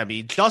up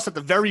Sammy just at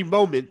the very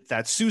moment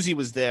that Susie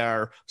was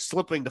there,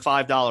 slipping the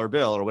 $5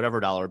 bill or whatever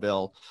dollar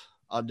bill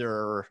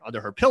under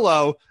her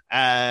pillow.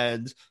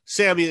 And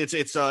Sammy,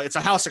 it's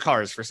a house of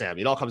cards for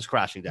Sammy. It all comes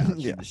crashing down.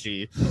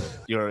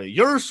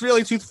 You're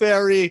really Tooth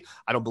Fairy.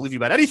 I don't believe you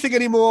about anything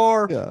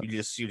anymore. Yeah.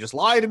 You just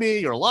lie to me.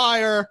 You're a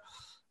liar.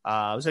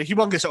 It's a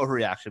humongous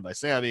overreaction by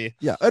Sammy.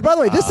 Yeah. And by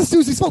the way, this is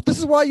Susie's fault. This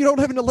is why you don't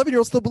have an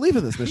 11-year-old still believe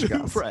in this,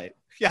 Michigan. Right.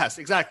 Yes,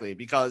 exactly.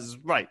 Because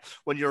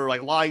when you're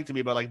like lying to me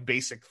about like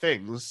basic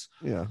things,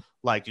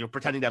 like you're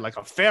pretending that like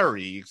a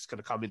fairy is going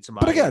to come into my.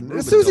 But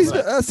again,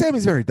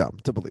 Sammy's very dumb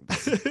to believe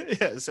this.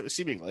 Yeah, so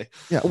seemingly.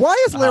 Yeah. Why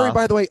is Larry,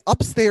 by the way,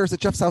 upstairs at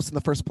Jeff's house in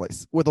the first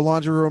place, where the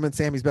laundry room and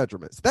Sammy's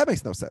bedroom is? That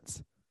makes no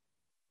sense.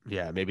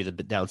 Yeah, maybe the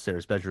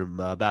downstairs bathroom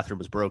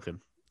was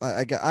broken.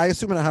 I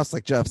assume in a house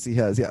like Jeff's, he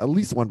has at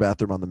least one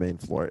bathroom on the main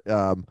floor.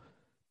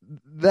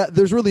 That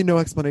there's really no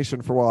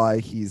explanation for why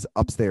he's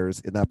upstairs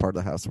in that part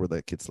of the house where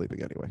the kid's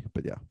sleeping anyway.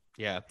 But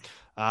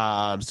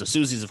so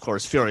Susie's of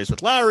course furious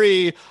with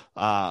Larry.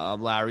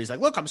 Larry's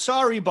like, look, I'm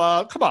sorry,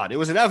 but come on, it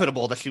was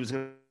inevitable that she was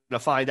going to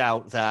find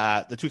out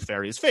that the Tooth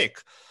Fairy is fake.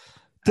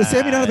 Does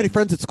Sammy not have any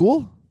friends at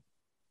school?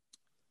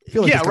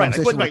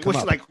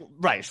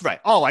 Right.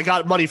 Oh, I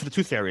got money for the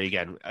Tooth Fairy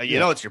again.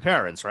 It's your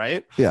parents,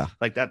 right? Yeah.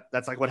 Like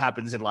that's like what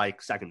happens in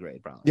like second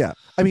grade, probably. Yeah.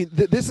 I mean,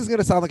 this is going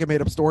to sound like a made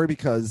up story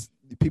because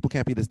people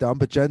can't be this dumb.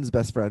 But Jen's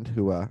best friend,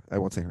 who I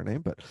won't say her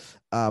name, but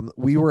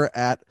we were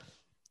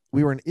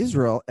in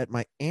Israel at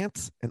my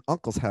aunt's and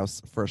uncle's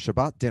house for a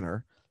Shabbat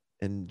dinner,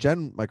 and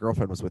Jen, my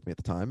girlfriend, was with me at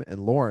the time,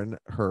 and Lauren,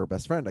 her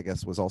best friend, I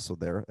guess, was also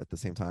there at the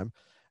same time,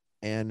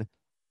 and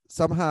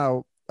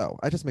somehow. Oh,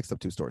 I just mixed up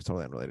two stories,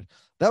 totally unrelated.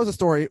 That was a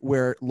story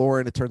where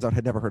Lauren, it turns out,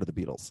 had never heard of the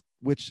Beatles,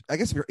 which I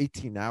guess if you're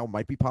 18 now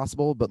might be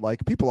possible, but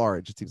like people our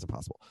age, it seems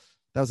impossible.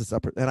 That was a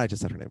separate, and I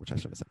just said her name, which I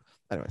shouldn't have said.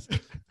 Anyways,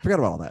 forget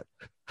about all that.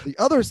 The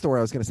other story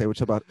I was going to say,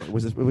 which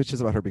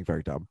is about her being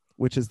very dumb,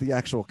 which is the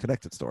actual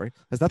connected story,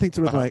 has nothing to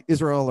do with my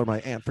Israel or my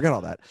aunt. Forget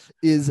all that.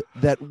 Is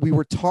that we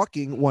were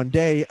talking one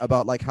day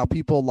about like how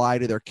people lie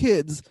to their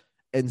kids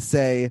and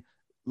say,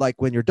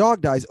 like, when your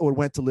dog dies, oh, it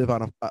went to live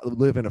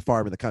in a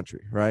farm in the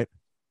country, right?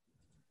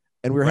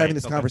 And we were having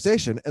this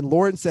conversation, and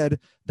Lauren said,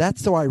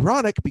 "That's so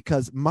ironic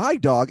because my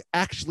dog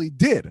actually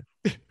did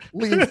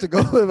leave to go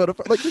live on a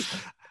farm." Like this,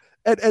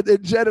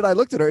 and Jen and I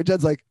looked at her, and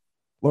Jen's like,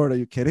 "Lauren, are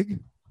you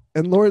kidding?"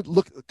 And Lauren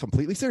looked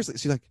completely seriously.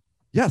 She's like,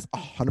 "Yes,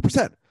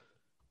 100%."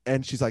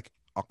 And she's like,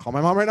 "I'll call my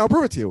mom right now and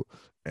prove it to you."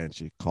 And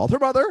she called her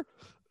mother,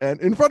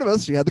 and in front of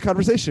us, she had the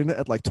conversation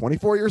at like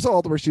 24 years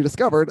old, where she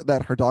discovered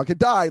that her dog had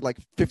died like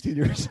 15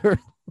 years earlier.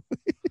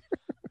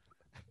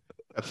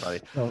 That's funny.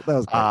 No, that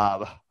was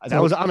great.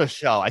 That was on a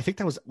show. I think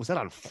that was that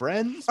on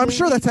Friends? I'm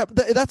sure that's happened.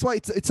 That's why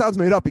it sounds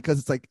made up, because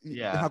it's like,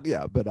 yeah,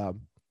 but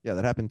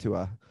that happened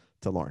to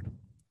Lauren.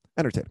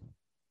 Entertaining.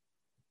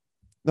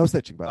 No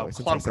stitching, by the way.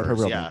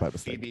 Clunkers.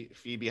 Yeah,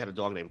 Phoebe had a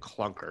dog named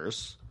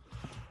Clunkers.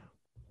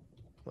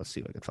 Let's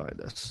see if I can find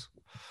this.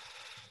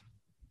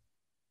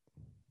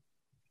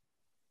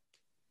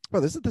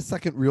 Well, this is the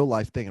second real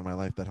life thing in my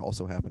life that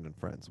also happened in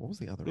Friends. What was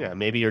the other one? Yeah,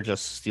 maybe you're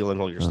just stealing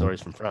all your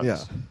stories from Friends.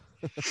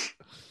 Yeah.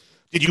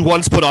 Did you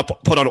once put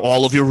on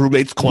all of your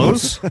roommates'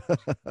 clothes?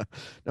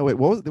 No, wait.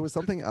 There was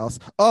something else.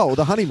 Oh,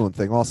 the honeymoon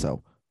thing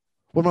also.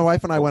 When my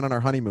wife and I went on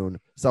our honeymoon,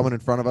 someone in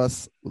front of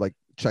us, like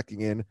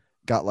checking in,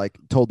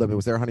 told them it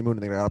was their honeymoon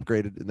and they got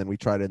upgraded, and then we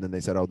tried it and then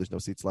they said, "Oh, there's no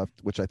seats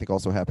left," which I think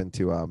also happened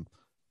to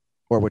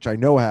which I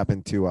know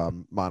happened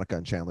to Monica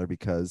and Chandler,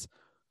 because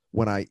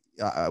when I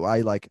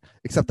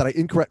except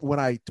that when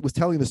I was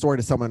telling the story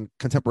to someone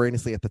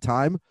contemporaneously at the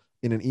time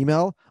in an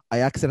email,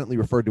 I accidentally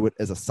referred to it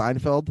as a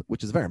Seinfeld,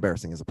 which is very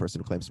embarrassing as a person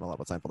who claims to know a lot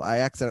about Seinfeld. I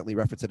accidentally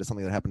referenced it as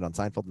something that happened on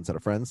Seinfeld instead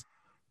of Friends,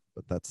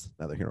 but that's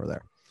neither here nor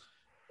there.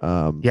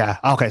 Yeah.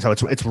 Okay. So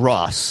it's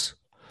Ross.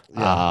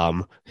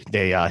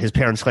 Yeah. His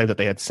parents claimed that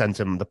they had sent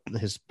him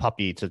his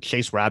puppy to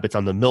chase rabbits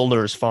on the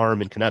Milner's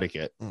farm in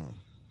Connecticut.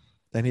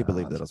 And he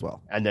believed it as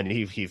well. And then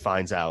he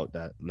finds out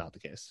that not the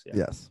case. Yeah.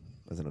 Yes,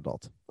 as an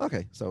adult.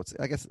 Okay, so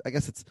I guess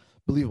it's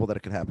believable that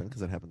it could happen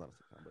because it happened on a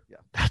sitcom. But yeah,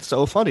 that's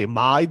so funny.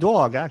 My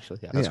dog, actually.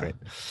 Yeah, that's great.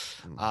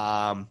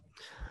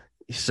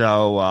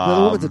 So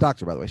the woman's a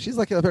doctor, by the way. She's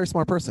like a very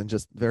smart person,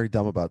 just very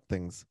dumb about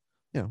things.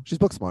 She's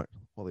book smart.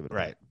 We'll leave it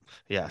right.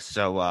 Yeah.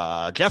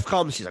 So Jeff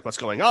comes. She's like, "What's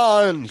going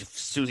on?"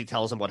 Susie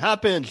tells him what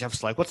happened.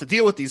 Jeff's like, "What's the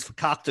deal with these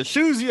cactus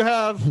shoes you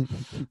have?"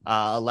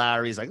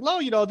 Larry's like,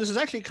 "No, this is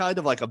actually kind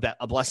of like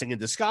a blessing in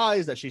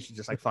disguise that she should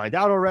just like find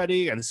out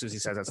already." And Susie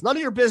says, "That's none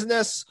of your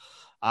business."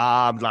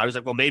 Larry's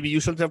like, "Well, maybe you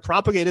shouldn't have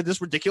propagated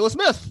this ridiculous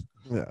myth."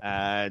 Yeah.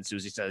 And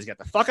Susie says, "Get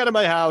the fuck out of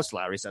my house."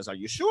 Larry says, "Are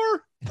you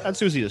sure?" And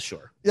Susie is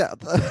sure. Yeah.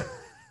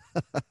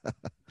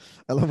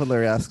 I love when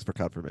Larry asks for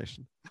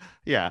confirmation.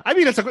 Yeah, I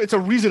mean it's a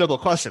reasonable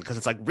question, because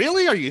it's like,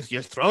 really,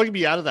 you're throwing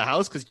me out of the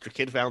house because your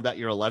kid found out,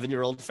 your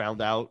 11-year-old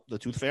found out the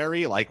tooth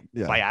fairy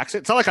by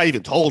accident? It's not like I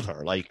even told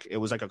her. Like, it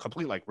was like a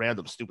complete like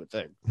random stupid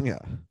thing. Yeah.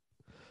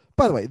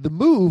 By the way, the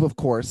move, of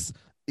course,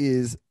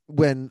 is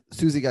when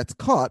Susie gets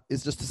caught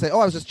is just to say, "Oh,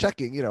 I was just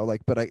checking,"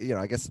 but I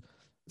guess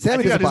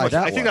Sammy doesn't buy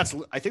that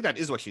one. I think that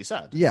is what she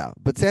said. Yeah,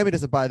 but Sammy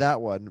doesn't buy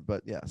that one.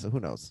 But yeah, so who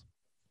knows?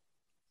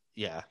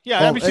 Yeah.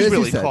 I mean, she's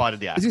really caught in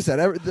the act. As you said,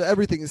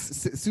 everything is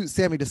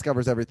Sammy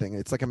discovers everything.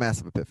 It's like a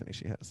massive epiphany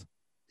she has.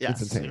 Yes,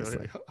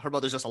 instantaneously. Her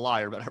mother's just a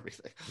liar about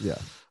everything. Yeah.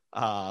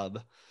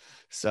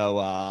 So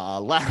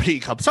Larry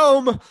comes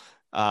home.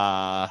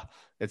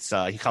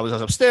 He comes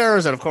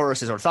upstairs, and of course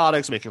his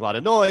orthotics making a lot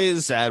of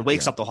noise and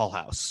wakes up the whole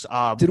house.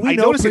 Did we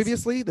know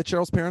previously that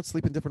Cheryl's parents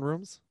sleep in different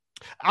rooms?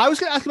 I was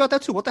going to ask about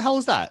that too. What the hell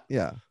is that?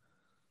 Yeah,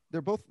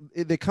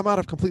 they come out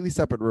of completely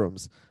separate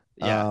rooms.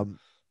 Yeah.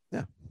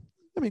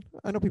 I mean,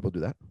 I know people do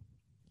that,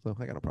 so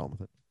I got no problem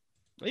with it.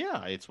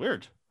 Yeah, it's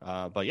weird.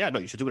 But yeah, no,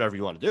 you should do whatever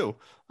you want to do.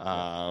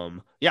 I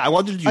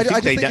wondered. I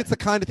just think it's the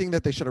kind of thing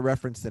that they should have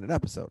referenced in an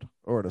episode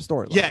or in a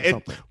storyline. Yeah,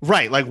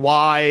 right. Like,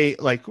 why?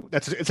 Like,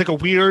 it's like a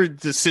weird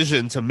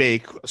decision to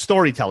make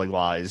storytelling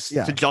wise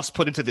to just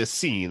put into this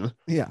scene.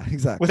 Yeah,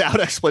 exactly. Without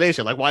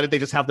explanation. Like, why did they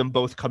just have them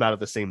both come out of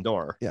the same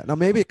door? Yeah. Now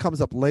maybe it comes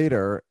up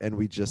later, and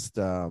we just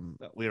we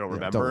don't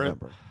remember it.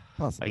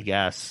 Possibly. I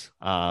guess.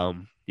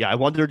 I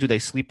wonder, do they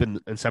sleep in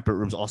separate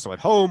rooms also at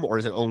home, or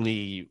is it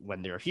only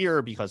when they're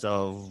here because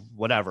of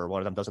whatever? One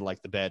of them doesn't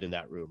like the bed in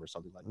that room or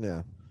something like that.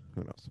 Yeah,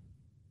 who knows?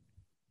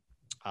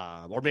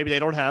 Or maybe they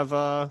don't have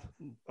a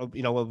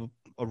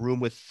room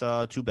with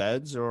two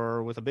beds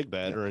or with a big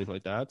bed or anything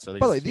like that. So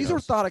by the way, these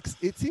orthotics,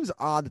 it seems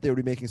odd that they would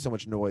be making so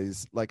much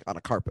noise like on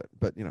a carpet,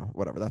 but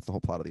whatever. That's the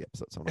whole plot of the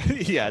episode. So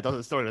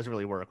the story doesn't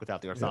really work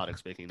without the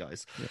orthotics making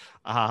noise. Yeah.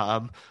 I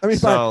mean,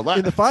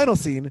 in the final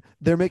scene,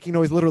 they're making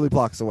noise literally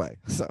blocks away.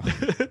 So.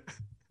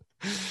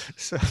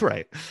 So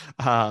right.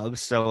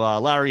 So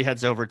Larry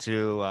heads over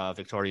to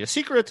Victoria's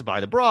Secret to buy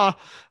the bra.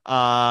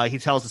 He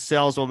tells the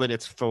saleswoman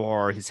it's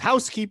for his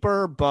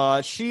housekeeper,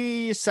 but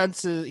he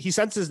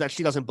senses that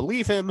she doesn't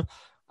believe him.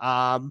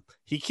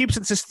 He keeps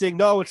insisting,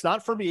 "No, it's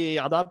not for me.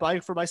 I'm not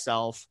buying for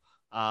myself."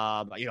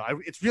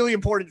 It's really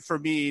important for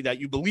me that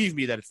you believe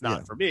me that it's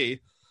not for me.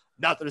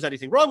 Not that there's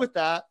anything wrong with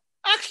that.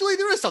 Actually,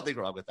 there is something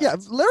wrong with that. Yeah,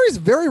 Larry's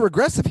very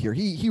regressive here.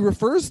 He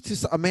refers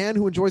to a man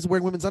who enjoys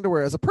wearing women's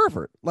underwear as a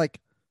pervert. Like,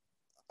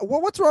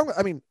 what's wrong?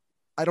 I mean,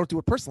 I don't do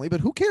it personally,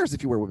 but who cares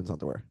if you wear women's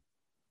underwear?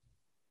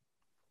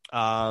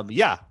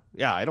 Yeah,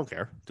 I don't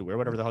care to wear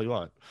whatever the hell you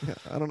want. Yeah,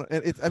 I don't know.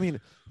 It's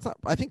not.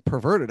 I think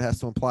perverted has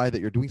to imply that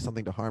you're doing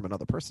something to harm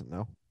another person.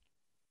 No.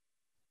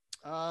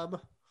 I'm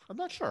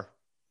not sure.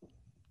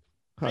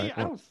 Right,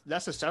 I don't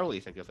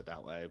necessarily think of it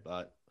that way,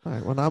 but all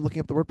right. Well, now I'm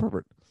looking up the word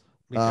pervert.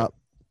 me too.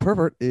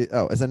 Pervert is,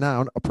 as a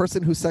noun, a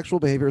person whose sexual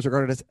behavior is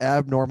regarded as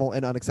abnormal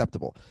and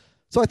unacceptable.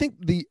 So I think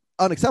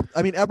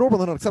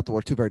abnormal and unacceptable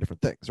are two very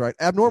different things, right?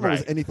 Abnormal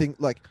is anything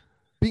like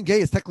being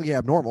gay is technically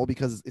abnormal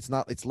because it's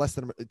less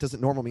than, it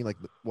doesn't normal mean like,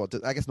 well,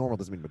 I guess normal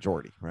doesn't mean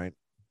majority, right?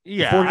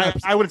 Yeah,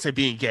 I wouldn't say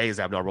being gay is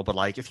abnormal, but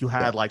like if you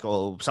had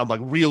some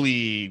like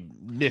really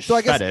niche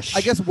fetish.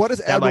 I guess what does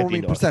abnormal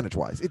mean percentage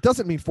wise? It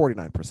doesn't mean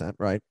 49%,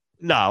 right?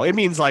 No, it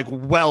means like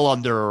well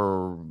under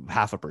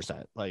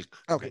 0.5%. Like,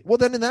 okay, well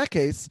then in that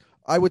case,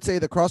 I would say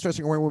that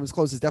cross-dressing or wearing women's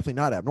clothes is definitely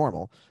not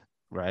abnormal.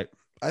 Right.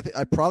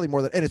 I probably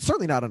more than, and it's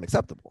certainly not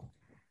unacceptable.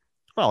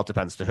 Well, it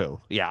depends to who.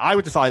 Yeah, I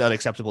would define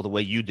unacceptable the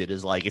way you did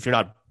is like if you're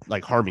not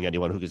like harming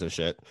anyone, who gives a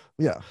shit.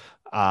 Yeah.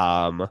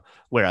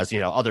 Whereas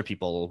other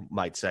people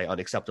might say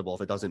unacceptable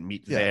if it doesn't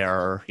meet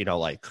their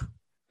like.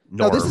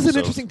 No, this is an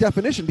interesting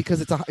definition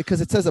because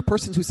it says a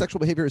person whose sexual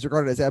behavior is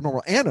regarded as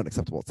abnormal and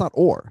unacceptable. It's not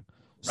or.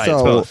 Right, so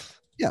it's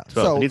both. Yeah, it's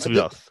both. so it needs to be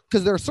both.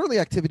 Because there are certainly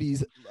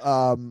activities.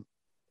 And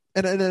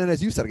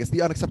as you said, I guess the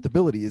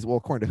unacceptability is, well,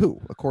 according to who?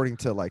 According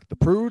to like the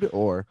Prude,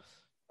 or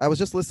I was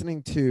just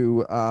listening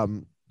to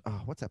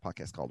what's that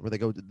podcast called? Where they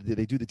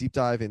do the deep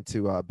dive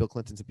into Bill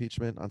Clinton's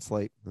impeachment on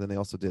Slate, and then they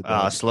also did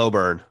Slow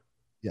Burn.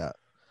 Yeah.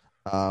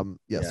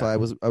 So I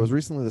was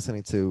recently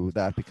listening to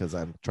that because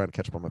I'm trying to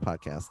catch up on my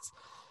podcasts.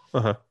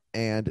 Uh-huh.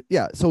 And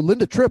so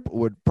Linda Tripp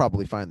would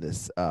probably find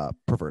this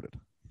perverted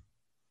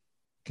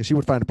because she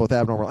would find it both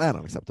abnormal and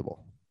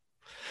unacceptable.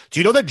 Do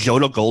you know that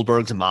Jonah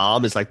Goldberg's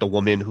mom is like the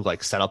woman who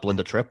like set up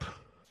Linda Tripp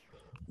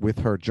with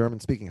her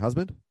German-speaking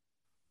husband?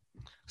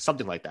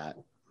 Something like that.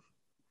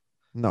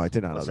 No, I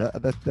did not know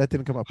that. That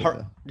didn't come up.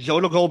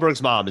 Jonah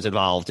Goldberg's mom is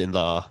involved in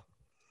the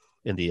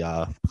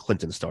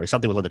Clinton story.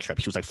 Something with Linda Tripp.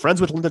 She was like friends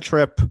with Linda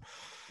Tripp.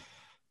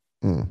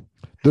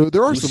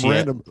 There are some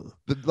random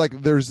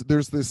like there's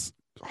this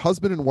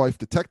husband and wife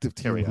detective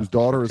team whose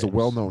daughter is a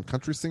well-known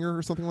country singer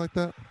or something like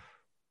that.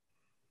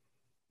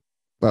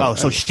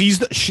 So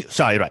she's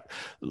right.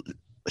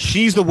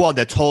 She's the one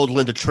that told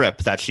Linda Tripp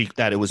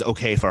that it was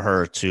okay for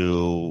her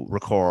to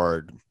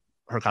record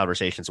her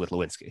conversations with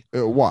Lewinsky.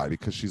 Why?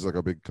 Because she's like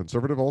a big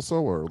conservative also,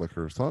 or like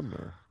her son,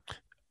 or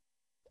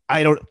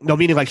I don't know.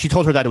 Meaning like she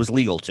told her that it was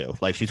legal to.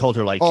 Like she told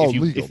her like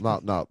legal,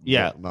 not not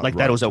like right,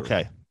 that was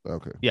okay.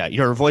 Okay. Yeah,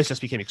 your voice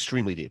just became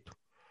extremely deep.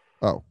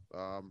 Oh,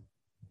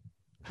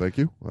 thank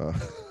you.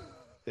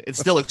 It's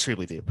still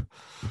extremely deep.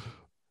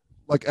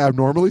 Like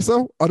abnormally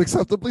so,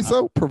 unacceptably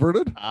so,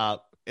 perverted.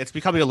 It's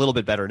becoming a little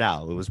bit better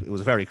now. It was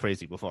very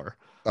crazy before.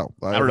 Oh,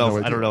 I don't know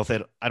if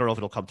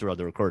it'll come through on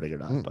the recording or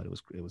not, but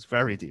it was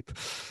very deep.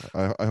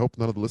 I hope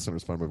none of the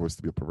listeners find my voice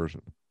to be a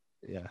perversion.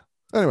 Yeah.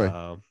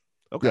 Anyway.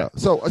 Okay. Yeah.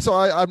 So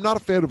I'm not a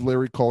fan of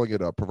Larry calling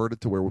it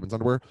perverted to wear women's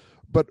underwear,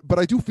 but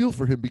I do feel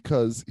for him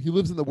because he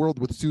lives in the world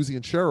with Susie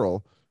and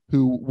Cheryl,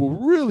 who will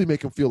really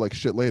make him feel like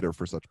shit later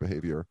for such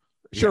behavior.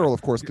 Cheryl,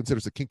 of course,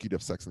 considers it kinky to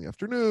have sex in the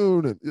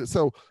afternoon, and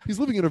so he's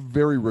living in a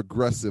very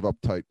regressive,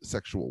 uptight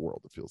sexual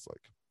world. It feels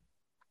like,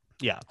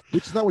 yeah,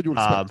 which is not what you would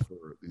expect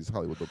for these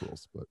Hollywood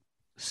liberals. But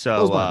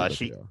so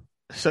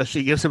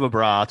she gives him a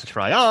bra to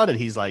try on, and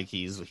he's like,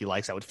 he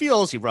likes how it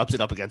feels. He rubs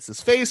it up against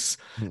his face,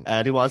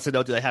 and he wants to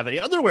know, do they have any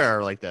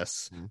underwear like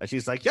this? And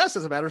she's like, yes,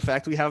 as a matter of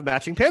fact, we have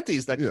matching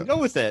panties that can go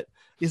with it.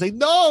 He's like,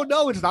 no,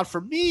 it's not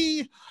for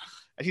me.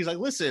 And he's like,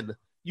 listen,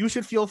 you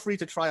should feel free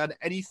to try on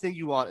anything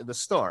you want in the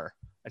store.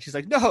 And she's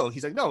like, no.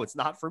 He's like, no, it's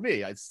not for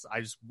me. I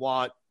just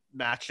want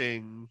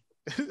matching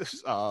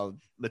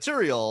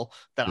material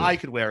that I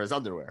could wear as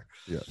underwear.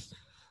 Yes.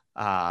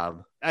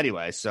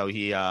 Anyway, so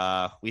we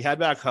head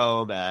back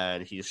home,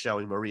 and he's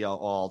showing Maria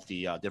all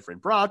the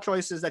different bra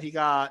choices that he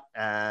got,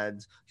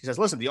 and he says,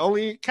 listen, the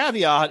only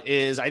caveat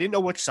is I didn't know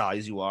which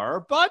size you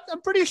are, but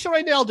I'm pretty sure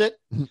I nailed it.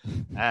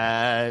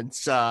 And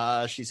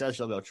she says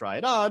she'll go try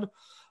it on.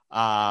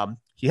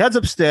 He heads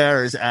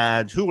upstairs,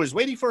 and who was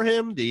waiting for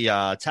him?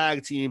 The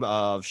tag team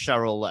of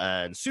Cheryl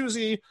and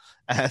Susie.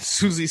 And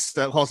Susie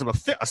calls him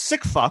a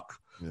sick fuck.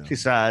 Yeah. She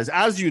says,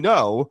 as you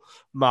know,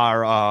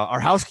 our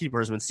housekeeper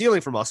has been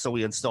stealing from us, so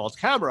we installed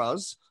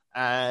cameras,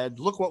 and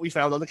look what we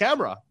found on the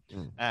camera.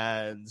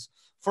 And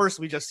first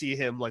we just see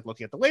him like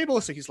looking at the label,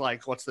 so he's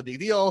like, what's the big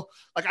deal?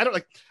 Like I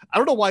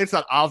don't know why it's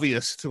not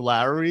obvious to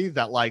Larry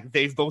that like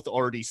they've both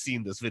already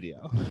seen this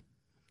video.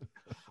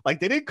 Like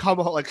they didn't come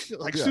like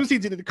Susie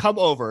didn't come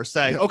over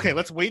saying, okay,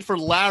 let's wait for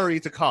Larry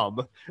to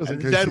come,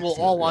 and then we'll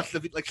all watch the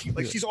video.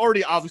 Like she's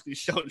already obviously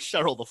shown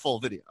Cheryl the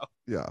full video.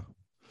 Yeah.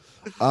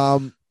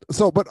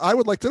 So, but I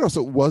would like to know.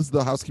 So, was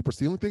the housekeeper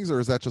stealing things, or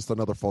is that just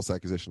another false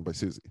accusation by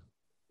Susie?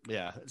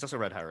 Yeah, it's just a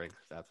red herring.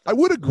 I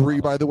would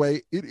agree. By the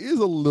way, it is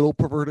a little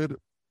perverted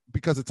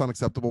because it's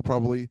unacceptable,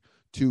 probably,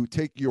 to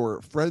take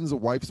your friend's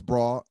wife's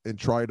bra and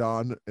try it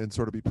on and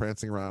sort of be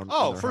prancing around.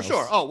 Oh, for house.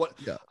 sure. Oh, what?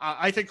 Yeah.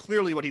 I think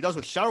clearly what he does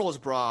with Cheryl's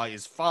bra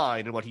is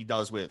fine, and what he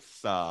does with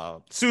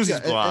Susie's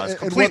bra is and what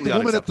completely the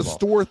woman at the unacceptable.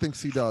 store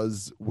thinks he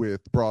does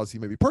with bras he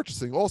may be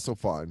purchasing, also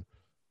fine.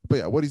 But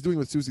yeah, what he's doing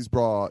with Susie's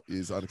bra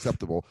is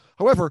unacceptable.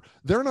 However,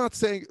 they're not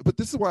saying, but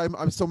this is why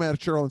I'm so mad at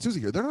Cheryl and Susie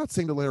here. They're not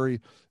saying to Larry,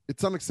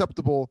 it's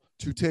unacceptable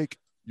to take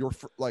your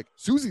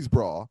Susie's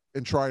bra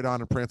and try it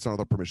on and prance on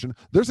without permission.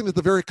 They're saying that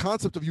the very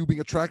concept of you being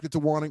attracted to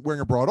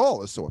wearing a bra at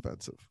all is so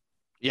offensive.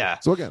 Yeah.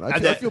 So again,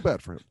 I feel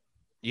bad for him.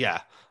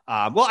 Yeah.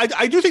 Well,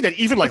 I do think that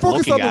even like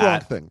focused looking on the wrong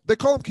at thing. They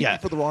call him Keaton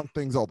for the wrong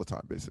things all the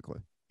time, basically.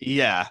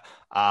 Yeah.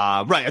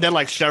 Right. And then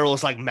like Cheryl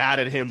is like mad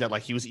at him that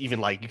like he was even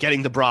like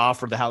getting the bra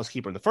from the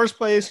housekeeper in the first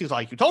place. He's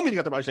like, you told me to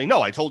get the bra. She's like,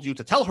 no, I told you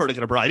to tell her to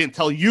get a bra. I didn't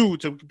tell you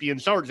to be in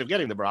charge of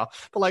getting the bra.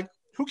 But like,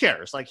 who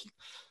cares? Like,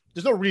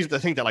 there's no reason to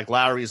think that like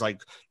Larry's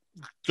like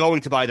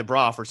going to buy the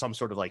bra for some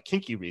sort of like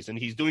kinky reason.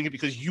 He's doing it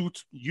because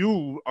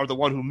you are the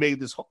one who made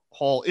this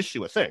whole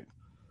issue a thing.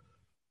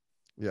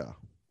 Yeah.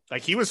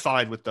 Like he was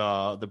fine with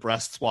the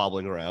breasts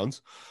wobbling around.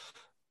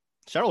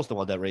 Cheryl's the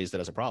one that raised it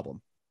as a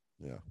problem.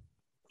 Yeah.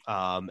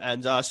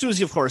 And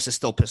Susie, of course, is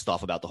still pissed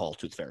off about the whole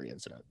Tooth Fairy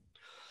incident.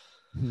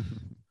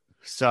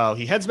 So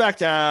he heads back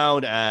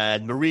down,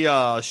 and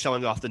Maria is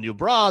showing off the new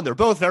bra, and they're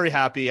both very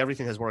happy.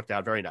 Everything has worked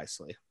out very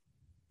nicely.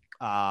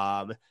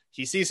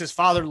 He sees his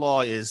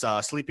father-in-law is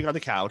sleeping on the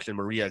couch, and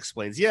Maria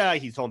explains, yeah,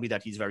 he told me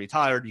that he's very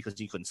tired because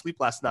he couldn't sleep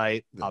last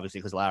night, obviously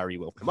because Larry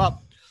woke him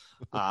up.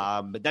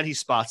 But then he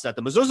spots that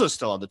the mezuzah is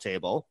still on the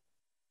table,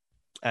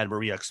 and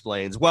Maria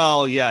explains,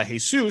 well, yeah,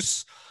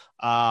 Jesus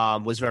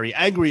was very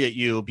angry at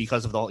you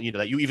because of the,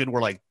 that you even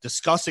were like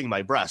discussing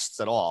my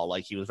breasts at all.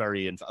 Like he was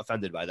very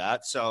offended by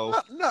that.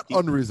 So not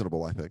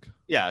unreasonable, I think.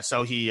 Yeah.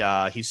 So he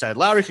said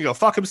Larry can go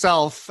fuck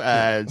himself,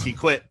 and he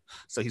quit.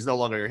 So he's no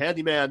longer your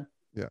handyman.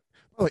 Yeah.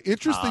 Well,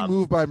 interesting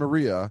move by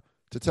Maria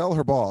to tell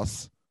her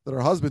boss that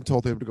her husband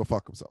told him to go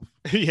fuck himself.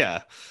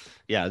 Yeah.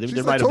 Yeah. She's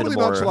there like might have totally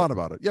been more nonchalant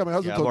about it. Yeah, my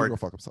husband told me to go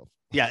fuck himself.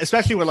 Yeah,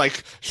 especially when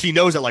like she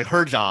knows that like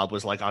her job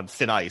was like on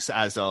thin ice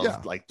as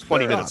of like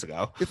 20 minutes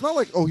ago. It's not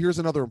like, oh, here's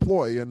another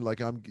employee and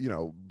like I'm,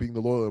 being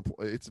the loyal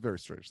employee. It's a very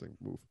strange thing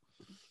move.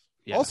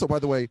 Yeah. Also, by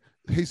the way,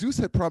 Jesus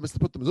had promised to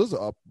put the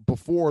mezuzah up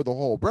before the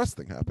whole breast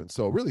thing happened.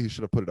 So really he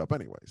should have put it up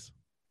anyways.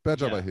 Bad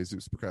job by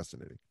Jesus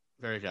procrastinating.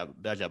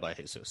 Bad job by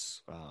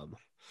Jesus.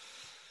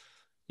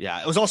 Yeah,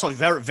 it was also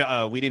very,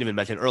 we didn't even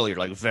mention earlier,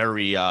 like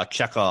very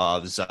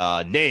Chekhov's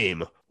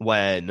name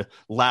when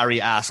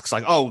Larry asks,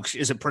 like, oh,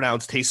 is it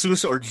pronounced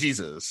Jesus or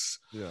Jesus?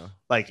 Yeah.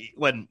 Like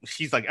when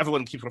he's like,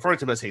 everyone keeps referring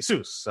to him as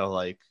Jesus. So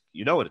like,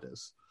 you know what it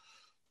is.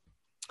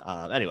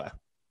 Anyway,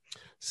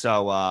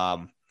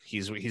 so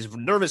he's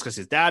nervous because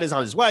his dad is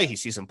on his way. He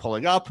sees him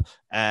pulling up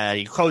and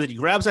he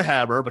grabs a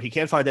hammer, but he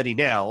can't find any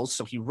nails.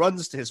 So he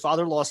runs to his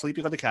father-in-law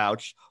sleeping on the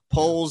couch,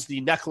 pulls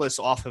the necklace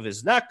off of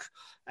his neck,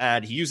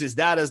 and he uses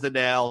that as the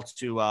nail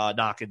to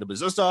knock in the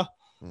mezuzah.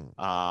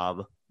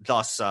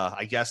 Thus,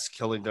 I guess,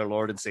 killing their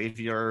Lord and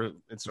Savior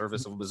in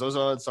service of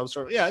mezuzah in some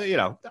sort.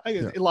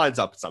 It lines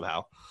up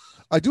somehow.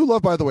 I do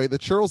love, by the way,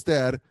 that Cheryl's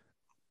dad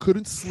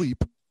couldn't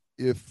sleep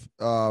if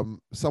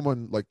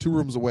someone like 2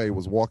 rooms away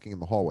was walking in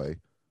the hallway.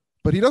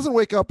 But he doesn't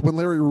wake up when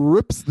Larry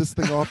rips this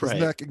thing off his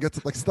neck and gets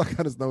it like stuck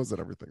on his nose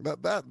and everything.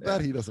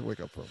 That he doesn't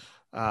wake up from.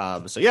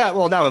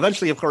 Now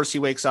eventually, of course, he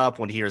wakes up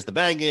when he hears the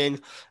banging.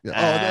 Yeah.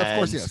 And of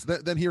course, yes.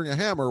 Then hearing a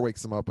hammer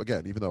wakes him up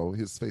again, even though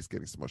his face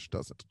getting smushed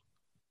doesn't.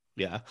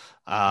 Yeah.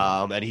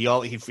 And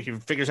he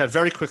figures out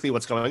very quickly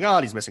what's going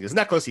on. He's missing his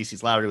necklace. He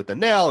sees Larry with the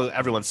nail.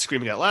 Everyone's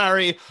screaming at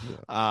Larry.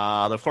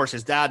 Yeah. Of course,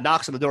 his dad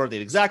knocks on the door at the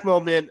exact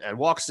moment and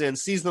walks in,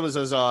 sees the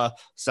mezuzah.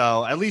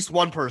 So at least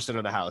one person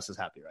in the house is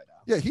happy right now.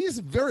 Yeah, he's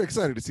very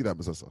excited to see that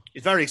mezuzah.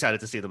 He's very excited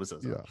to see the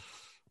mezuzah.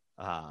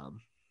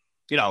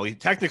 Yeah.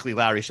 Technically,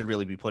 Larry should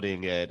really be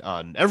putting it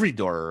on every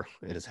door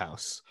in his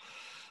house.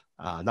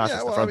 Not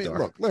just the front door.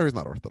 Look, Larry's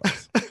not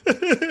Orthodox.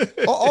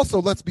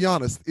 Also, let's be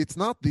honest. It's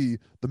not the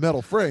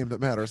metal frame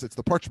that matters. It's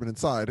the parchment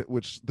inside,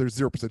 which there's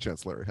 0%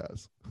 chance Larry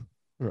has.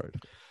 Right.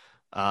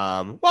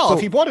 If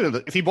he went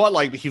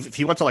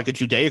to like a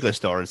Judaica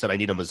store and said, I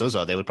need a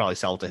mezuzah, they would probably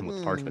sell it to him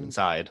with parchment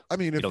inside. I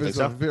mean, if it's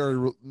so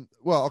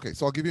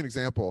I'll give you an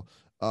example.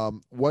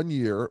 1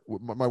 year,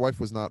 my wife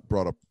was not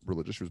brought up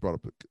religious. She was brought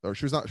up, or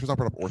she was not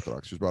brought up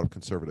Orthodox. She was brought up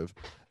conservative.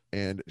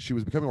 And she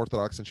was becoming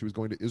Orthodox, and she was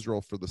going to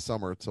Israel for the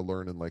summer to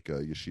learn in like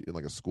a yeshiva, in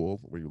like a school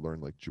where you learn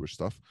like Jewish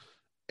stuff.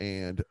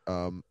 And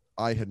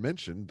I had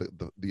mentioned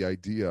the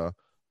idea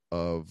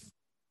of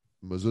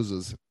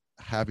mezuzahs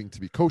having to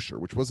be kosher,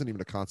 which wasn't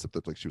even a concept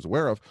that like she was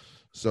aware of.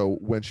 So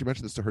when she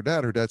mentioned this to her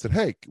dad said,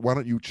 "Hey, why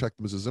don't you check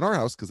the mezuzahs in our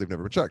house because they've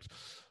never been checked?"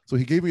 So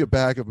he gave me a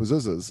bag of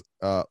mezuzahs.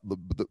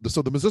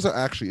 So the mezuzah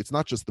actually, it's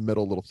not just the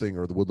metal little thing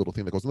or the wood little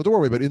thing that goes in the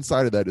doorway, but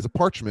inside of that is a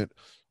parchment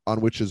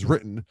on which is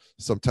written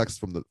some text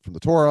from the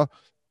Torah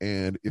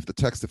And if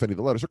any of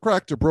the letters are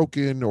cracked or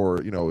broken,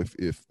 or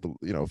if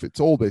it's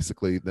old,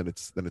 basically, then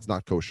it's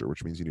not kosher,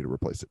 which means you need to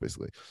replace it,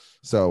 basically.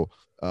 So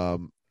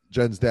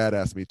Jen's dad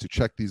asked me to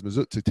take these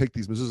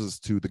mezuzahs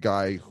to the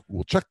guy who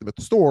will check them at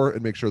the store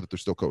and make sure that they're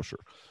still kosher.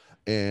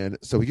 And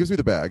so he gives me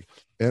the bag,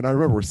 and I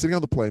remember we're sitting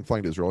on the plane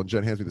flying to Israel, and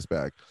Jen hands me this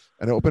bag,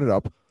 and I open it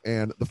up,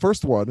 and the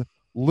first one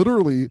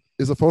literally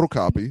is a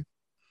photocopy,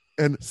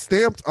 and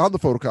stamped on the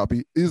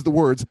photocopy is the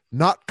words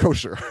 "not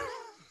kosher."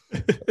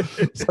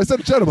 So I said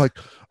to Jen, I'm like,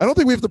 I don't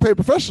think we have to pay a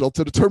professional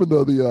to determine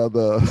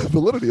the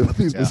validity of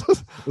these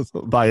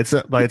mezuzahs. by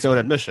its own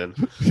admission.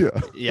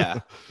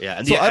 Yeah.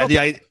 And so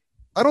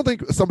I don't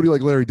think somebody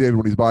like Larry David,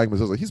 when he's buying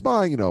mezuzah, he's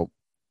buying, and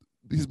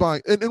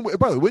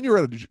by the way, when you're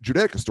at a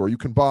Judaica store, you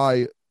can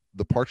buy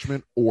the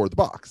parchment or the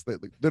box.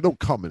 They don't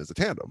come in as a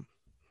tandem.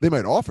 They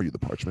might offer you the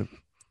parchment.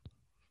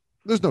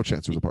 There's no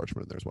chance there's a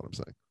parchment in there, is what I'm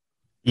saying.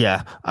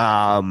 Yeah.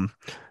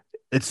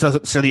 It's so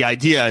the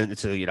idea, in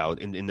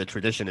the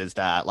tradition, is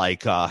that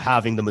like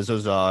having the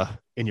mezuzah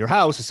in your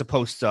house is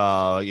supposed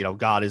to,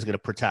 God is going to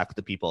protect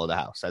the people of the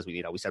house. As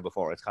we said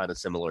before, it's kind of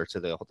similar to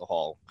the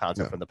whole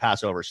concept from the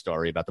Passover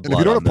story about the blood. And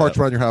if you don't have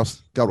parchment on your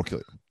house, God will kill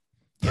you.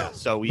 Yeah.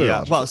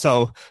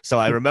 So so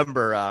I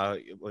remember a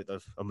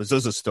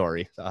mezuzah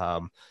story.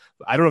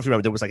 I don't know if you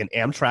remember, there was like an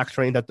Amtrak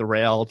train that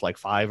derailed like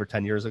 5 or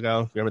 10 years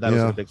ago. Remember that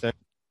was a big thing?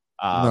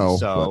 No.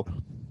 So.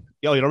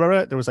 Yo, you don't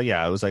remember it? There was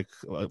it was like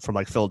from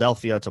like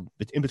Philadelphia to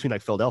in between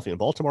like Philadelphia and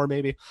Baltimore,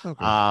 maybe.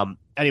 Okay.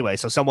 Anyway,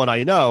 so someone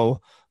I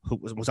know who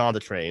was on the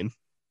train,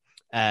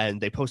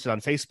 and they posted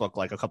on Facebook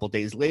like a couple of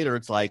days later.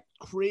 It's like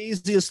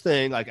craziest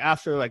thing. Like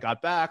after I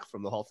got back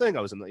from the whole thing,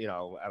 I was in the,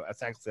 I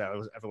thankfully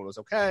everyone was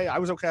okay. I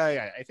was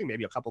okay. I think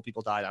maybe a couple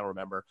people died. I don't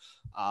remember.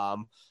 I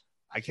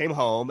came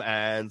home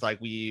and like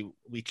we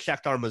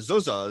checked our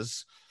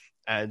mezuzahs,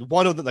 and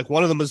one of the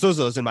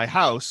mezuzahs in my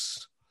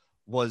house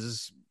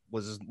was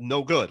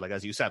no good, like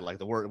as you said,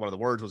 like one of the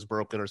words was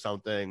broken or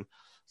something.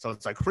 So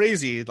it's like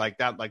crazy, like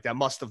that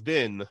must have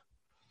been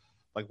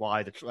like why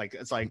it's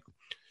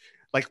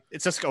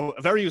just a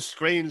very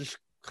strange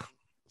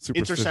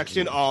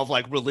intersection of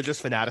like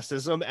religious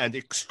fanaticism and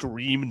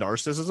extreme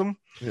narcissism.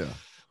 Yeah,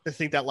 to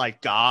think that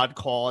like God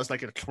caused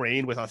like a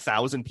train with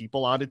 1,000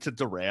 people on it to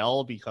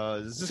derail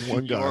because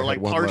your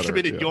like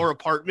parchment in your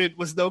apartment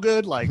was no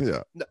good. Like,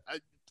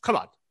 come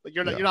on, like,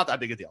 you're not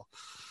that big a deal.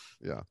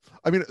 Yeah,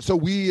 I mean, so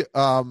we,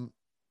 I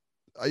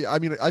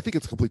mean, I think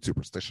it's complete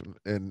superstition,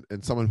 and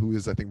someone who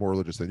is, I think, more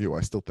religious than you, I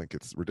still think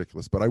it's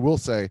ridiculous. But I will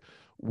say,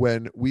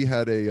 when we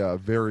had a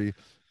very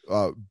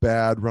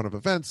bad run of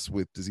events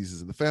with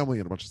diseases in the family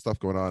and a bunch of stuff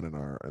going on,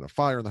 and a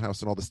fire in the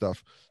house and all this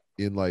stuff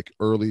in like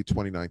early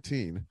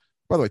 2019.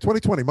 By the way,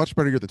 2020 much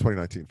better year than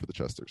 2019 for the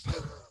Chesters.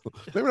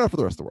 Maybe not for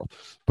the rest of the world,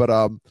 but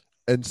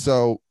and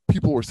so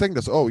people were saying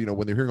this, when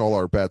they're hearing all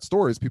our bad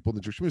stories, people in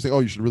the Jewish community say,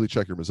 you should really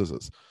check your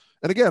mezuzahs.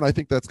 And again, I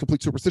think that's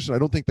complete superstition. I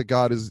don't think that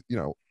God is,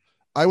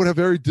 I would have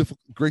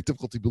great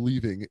difficulty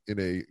believing in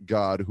a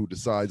God who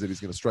decides that he's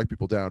going to strike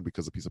people down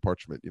because a piece of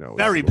parchment,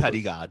 very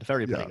petty God.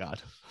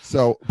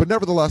 So, but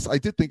nevertheless, I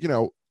did think,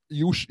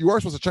 you are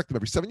supposed to check them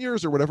every 7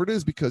 years or whatever it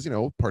is, because,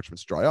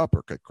 parchments dry up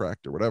or get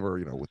cracked or whatever,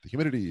 with the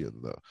humidity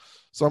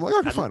so I'm like,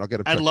 okay, fine, I'll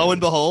get it. And lo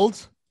and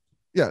behold.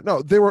 Yeah,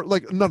 no, they were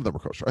like, none of them were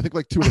kosher. I think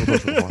like 2 of them were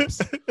kosher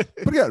once.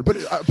 But yeah,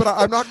 but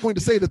I'm not going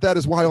to say that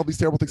is why all these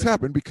terrible things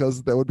happen,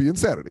 because that would be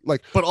insanity.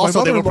 Like, but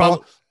also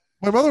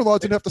my mother-in-law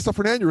didn't have to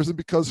suffer an aneurysm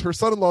because her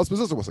son-in-law's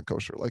mezuzah wasn't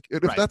kosher. Like,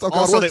 if that's how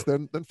God works,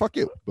 then fuck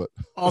you. But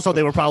also,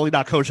 they were probably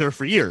not kosher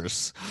for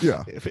years.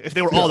 Yeah, if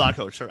they were all not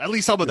kosher, at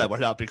least some of them were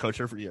not being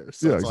kosher for years.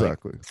 So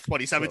exactly. Like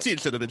 2017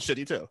 should have been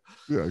shitty too.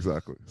 Yeah,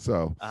 exactly.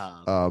 So,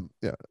 I'm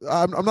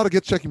not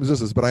against checking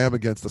mezuzahs, but I am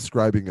against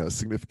ascribing a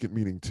significant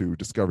meaning to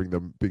discovering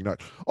them being not.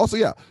 Also,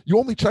 you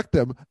only check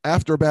them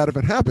after a bad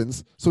event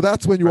happens, so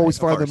that's when you always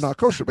find them not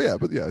kosher.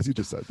 But as you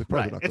just said, they're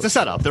probably not. It's a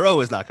setup. They're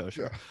always not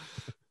kosher. Yeah.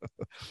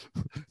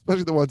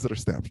 Especially the ones that are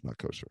stamped not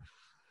kosher.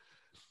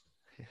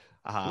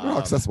 How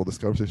accessible this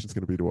conversation is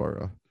going to be to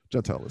our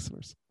Gentile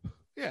listeners.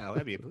 Yeah,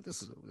 I mean,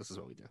 this is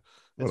what we do.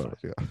 Whatever.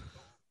 Yeah.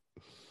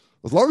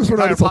 As long as we're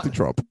not insulting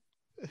Trump.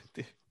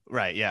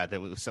 Right. Yeah.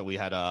 So we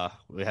had a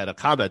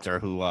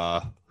commenter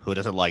who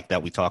doesn't like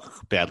that we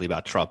talk badly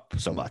about Trump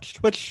so much,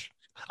 which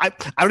I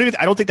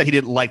don't think that he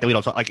didn't like that we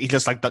don't talk, like, he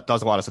just like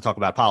doesn't want us to talk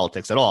about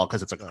politics at all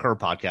because it's a Curb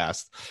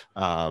podcast.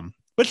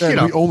 Which we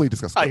only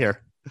discuss. I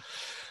hear.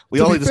 We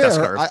only discuss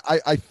Curb.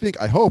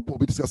 I hope we'll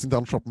be discussing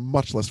Donald Trump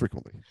much less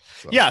frequently.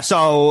 So. Yeah,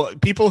 so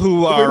people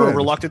who are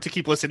reluctant to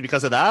keep listening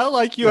because of that,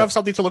 like, you have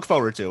something to look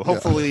forward to.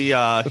 Hopefully,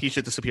 he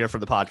should disappear from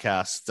the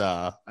podcast,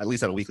 at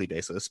least on a weekly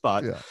basis.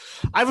 But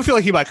I have a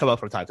feeling he might come up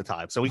from time to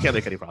time, so we can't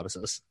make any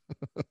promises.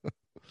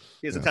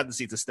 He has a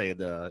tendency to stay in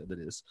the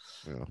news.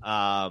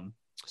 Yeah.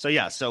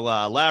 So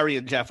Larry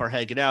and Jeff are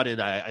hanging out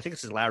in, I think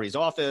it's in Larry's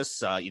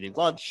office, eating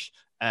lunch.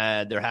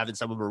 And they're having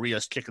some of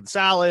Maria's chicken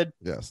salad.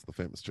 Yes, the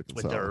famous chicken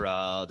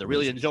salad. They're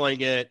really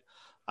enjoying it.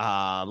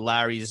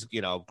 Larry's,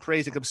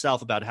 praising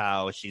himself about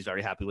how she's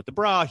very happy with the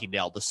bra. He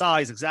nailed the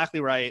size exactly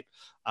right.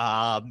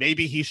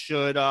 Maybe he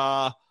should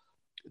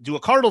do a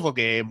carnival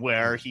game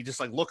where he just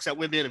like looks at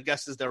women and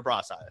guesses their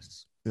bra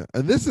size. Yeah,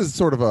 and this is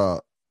sort of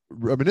a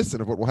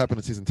reminiscent of what will happen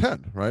in season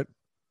 10, right?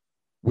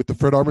 With the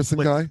Fred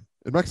Armisen guy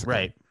in Mexico.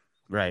 Right.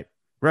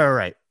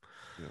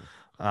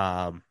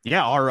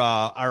 Yeah.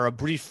 Our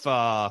brief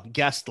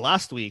guest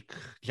last week,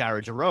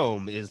 Jared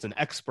Jerome, is an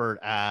expert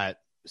at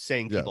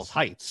saying people's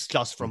heights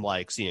just from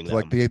like seeing them.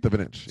 Like the eighth of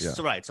an inch. Yeah.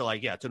 So, right. So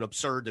like, yeah, to an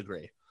absurd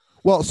degree.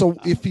 Well, so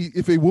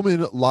if a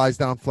woman lies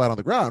down flat on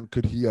the ground,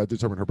 could he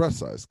determine her breast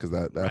size? Because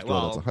that after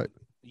all, that's a height.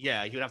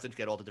 Yeah, you would have to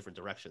get all the different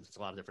directions. It's a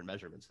lot of different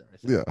measurements there. I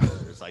think. Yeah.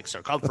 There's like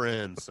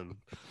circumference and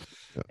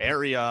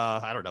area.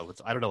 I don't know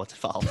what's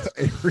involved.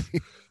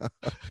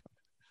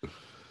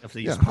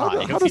 Yeah.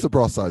 How does the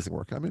bra sizing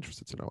work? I'm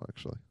interested to know,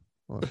 actually.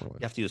 You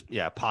have to use,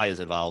 pi is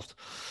involved.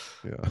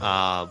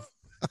 Yeah.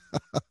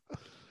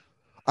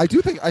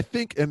 I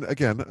think, and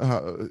again,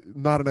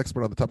 not an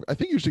expert on the topic. I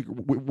think usually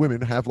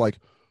women have like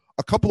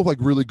a couple of like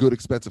really good,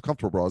 expensive,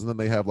 comfortable bras, and then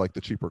they have like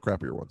the cheaper,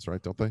 crappier ones,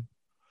 right? Don't they?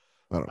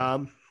 I don't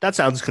know. That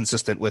sounds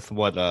consistent with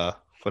what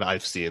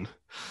I've seen.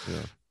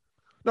 Yeah.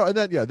 No, and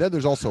then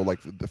there's also like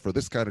for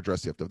this kind of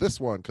dress you have to have this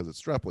one because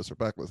it's strapless or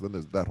backless. Then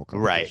there's that whole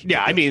right.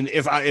 Yeah, I mean,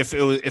 if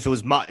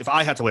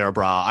I had to wear a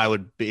bra, I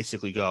would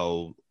basically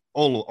go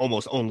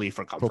almost only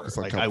for comfort. Focus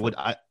on like comfort.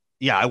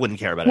 I wouldn't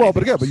care about it. Well,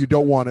 but again, but you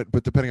don't want it.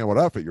 But depending on what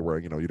outfit you're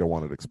wearing, you don't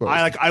want it exposed.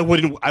 I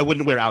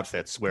wouldn't wear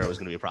outfits where it was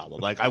going to be a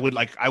problem.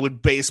 I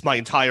would base my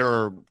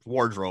entire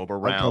wardrobe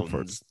around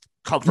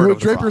comfort. You would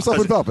drape yourself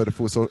in velvet if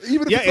it was so,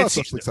 even if it's not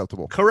socially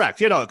acceptable. Correct.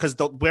 Because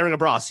wearing a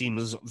bra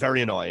seems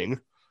very annoying,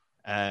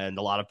 and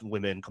a lot of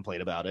women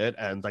complain about it.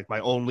 And like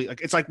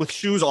it's like with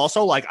shoes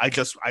also. Like I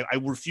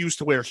refuse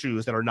to wear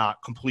shoes that are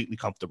not completely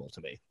comfortable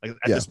to me. Like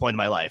at this point in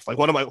my life, like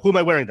who am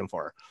I wearing them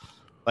for?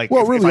 Like,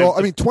 well, really,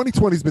 I mean,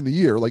 2020 has been the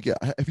year. Like, yeah,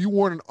 have you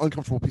worn an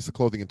uncomfortable piece of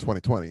clothing in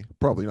 2020?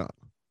 Probably not.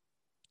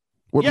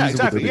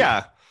 Exactly.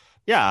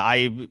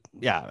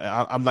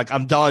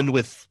 I'm done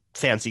with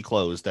fancy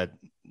clothes that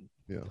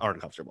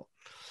aren't comfortable.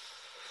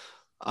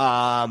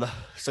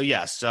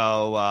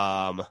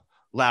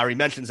 Larry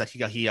mentions that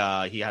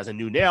he has a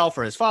new nail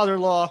for his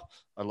father-in-law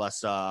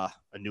unless a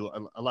new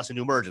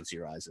emergency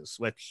arises,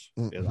 which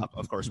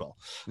of course will.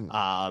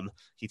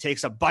 He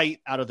takes a bite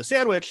out of the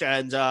sandwich,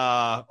 and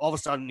all of a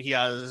sudden he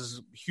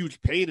has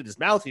huge pain in his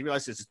mouth. He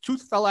realizes his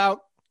tooth fell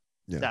out.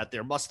 Yeah. That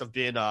there must have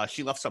been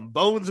she left some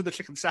bones in the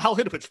chicken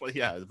salad, which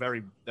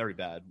very, very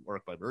bad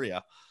work by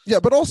Maria.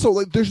 Yeah, but also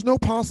like there's no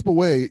possible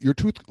way your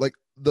tooth, like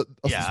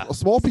a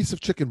small piece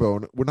of chicken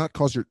bone would not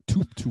cause your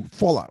tooth to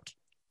fall out.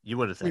 You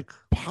wouldn't think.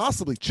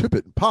 Possibly chip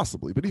it,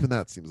 possibly, but even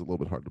that seems a little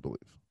bit hard to believe.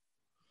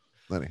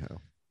 Anyhow.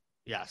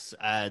 Yes,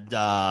 and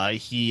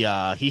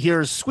he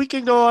hears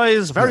squeaking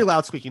noise, very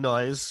loud squeaking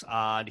noise,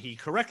 and he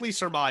correctly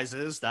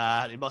surmises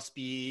that it must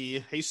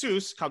be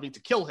Jesus coming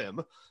to kill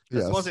him.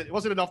 Yes. It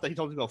wasn't enough that he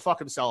told him to go fuck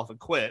himself and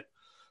quit,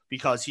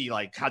 because he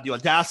like had the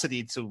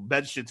audacity to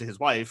mention to his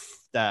wife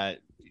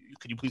that,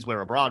 could you please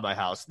wear a bra in my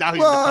house? Now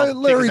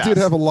Larry did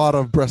have a lot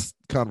of breast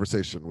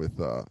conversation with.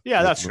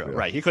 That's true.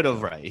 Right, he could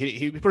have. Right,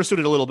 he pursued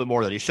it a little bit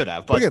more than he should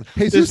have. But again,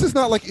 Jesus is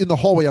not like in the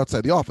hallway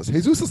outside the office.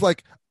 Jesus is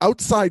like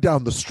outside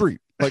down the street,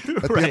 like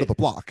at the end of the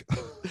block.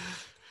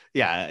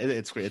 Yeah,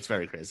 it's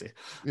very crazy.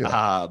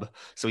 Yeah.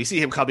 So we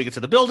see him coming into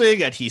the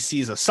building, and he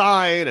sees a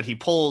sign, and he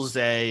pulls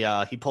the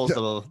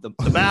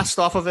mast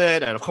off of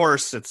it, and of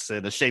course it's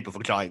in the shape of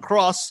a giant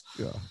cross.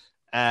 Yeah.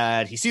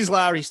 And he sees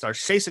Larry, he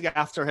starts chasing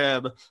after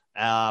him,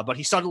 but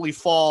he suddenly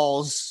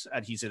falls,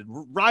 and he's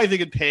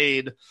writhing in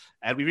pain,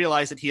 and we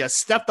realize that he has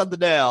stepped on the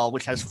nail,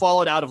 which has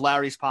fallen out of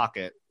Larry's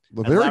pocket.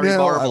 The very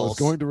nail I was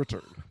going to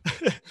return.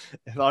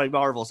 Larry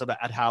marvels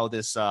at how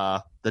this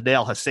the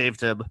nail has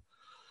saved him.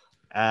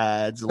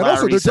 And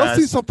also, there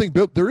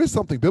is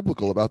something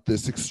biblical about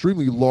this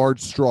extremely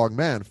large, strong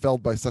man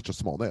felled by such a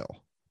small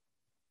nail.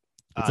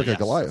 It's like a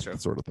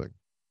Goliath sort of thing.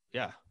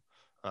 Yeah,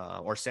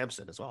 or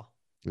Samson as well.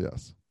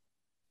 Yes.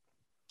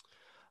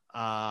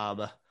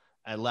 And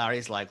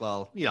Larry's like,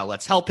 well,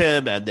 let's help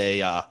him, and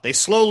they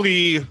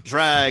slowly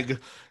drag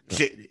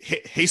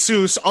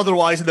Jesus,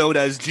 otherwise known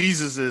as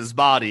Jesus's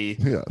body,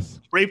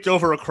 draped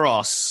over a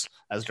cross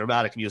as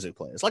dramatic music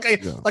plays.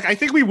 I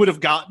think we would have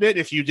gotten it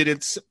if you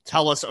didn't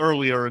tell us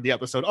earlier in the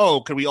episode,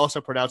 oh, can we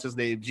also pronounce his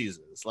name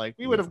Jesus? Like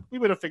we would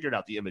have figured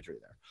out the imagery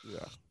there.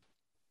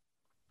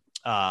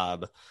 Yeah.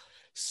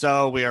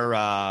 So we're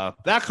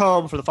back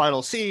home for the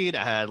final scene,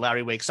 and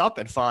Larry wakes up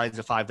and finds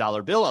a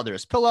 $5 bill under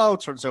his pillow,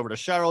 turns over to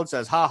Cheryl and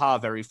says, haha,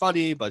 very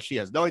funny, but she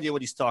has no idea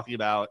what he's talking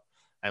about.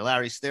 And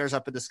Larry stares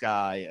up in the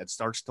sky and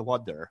starts to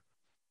wonder,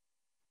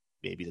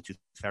 maybe the Tooth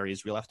Fairy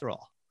is real after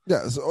all.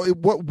 Yeah, so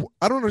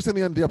I don't understand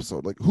the end of the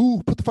episode. Like,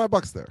 who put the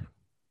 $5 there?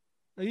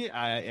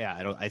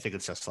 I think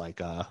it's just like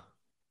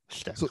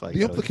shtick. So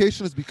the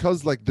implication is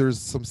because like there's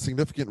some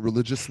significant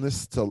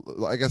religiousness to,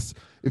 I guess,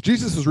 if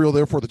Jesus is real,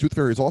 therefore the Tooth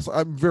Fairy is also.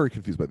 I'm very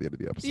confused by the end of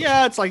the episode.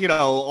 Yeah, it's like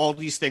all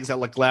these things that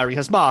like Larry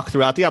has mocked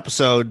throughout the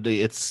episode.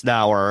 It's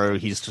now, or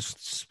he's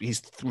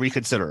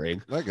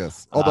reconsidering. I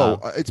guess,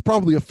 although it's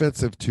probably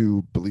offensive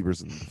to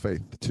believers in the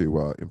faith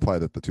to imply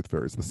that the Tooth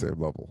Fairy is the same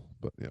level.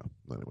 But yeah,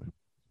 anyway.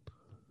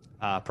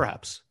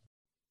 Perhaps.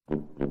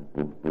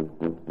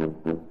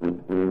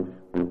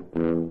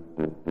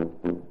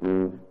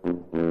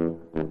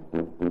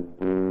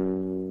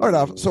 All right,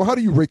 Alf, so how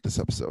do you rate this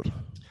episode?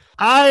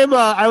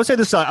 I would say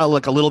this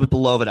like a little bit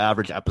below an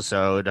average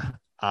episode.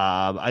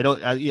 I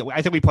don't.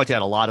 I think we pointed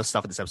out a lot of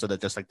stuff in this episode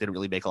that just like didn't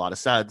really make a lot of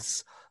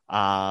sense.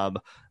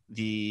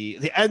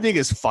 The ending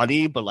is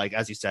funny, but like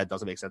as you said,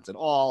 doesn't make sense at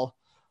all.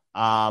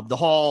 The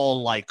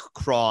whole like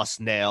cross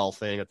nail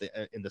thing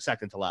in the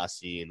second to last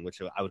scene, which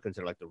I would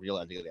consider like the real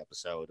ending of the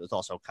episode, is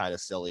also kind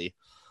of silly.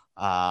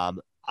 I'm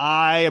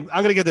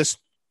gonna give this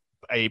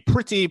a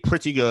pretty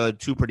good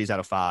 2 pretties out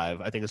of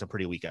 5. I think it's a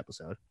pretty weak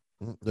episode.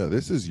 Yeah,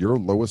 this is your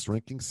lowest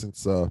ranking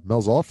since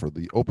Mel's Offer,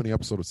 the opening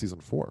episode of season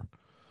 4.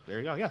 There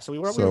you go. Yeah, so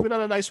we've been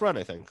on a nice run,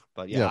 I think.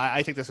 But yeah.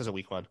 I think this is a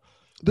weak one.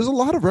 There's a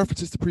lot of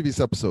references to previous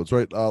episodes,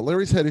 right?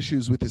 Larry's had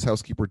issues with his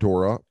housekeeper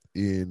Dora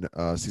in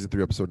season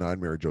 3, episode 9,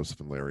 Mary, Joseph,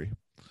 and Larry.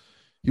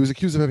 He was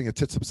accused of having a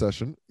tits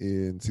obsession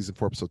in season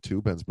 4, episode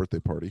 2, Ben's birthday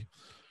party.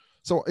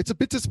 So it's a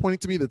bit disappointing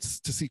to me to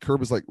see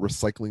Curb is like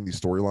recycling these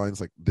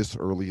storylines like this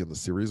early in the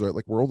series, right?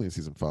 Like we're only in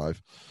season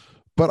 5.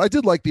 But I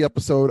did like the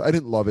episode. I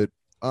didn't love it.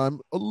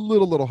 I'm a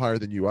little higher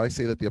than you. I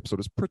say that the episode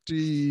is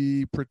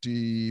pretty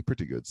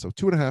good. So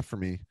 2.5 for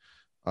me.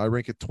 I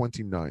rank it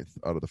 29th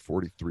out of the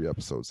 43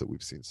 episodes that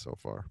we've seen so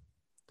far.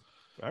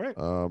 All right.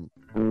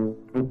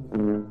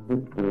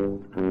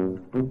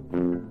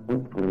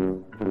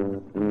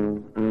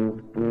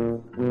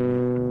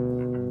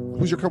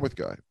 Who's your come with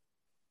guy?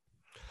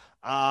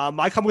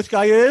 My come with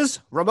guy is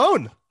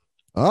Ramon.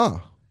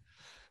 Ah.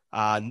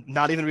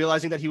 Not even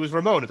realizing that he was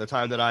Ramon at the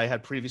time that I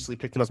had previously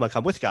picked him as my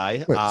come with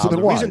guy. Wait, so then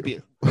the why?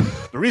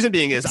 The reason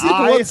being is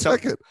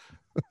Second.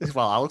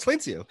 Well, I'll explain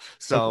to you.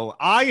 So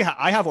I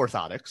have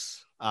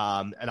orthotics.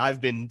 And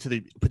I've been to the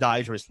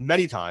podiatrist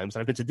many times, and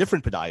I've been to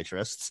different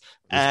podiatrists,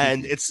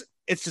 and it's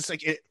just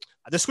like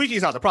the squeaky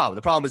is not the problem.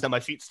 The problem is that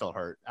my feet still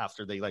hurt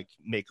after they like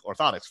make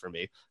orthotics for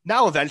me.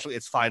 Now, eventually,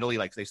 it's finally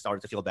like they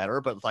started to feel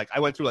better, but like I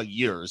went through like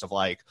years of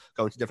like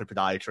going to different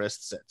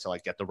podiatrists to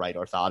like get the right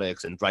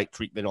orthotics and right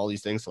treatment, all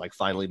these things. So like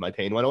finally, my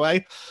pain went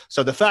away.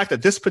 So the fact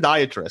that this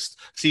podiatrist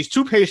sees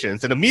 2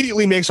 patients and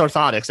immediately makes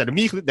orthotics that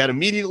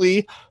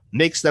immediately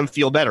makes them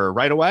feel better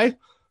right away,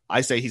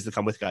 I say he's the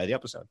come with guy of the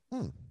episode.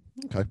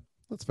 Okay,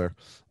 that's fair.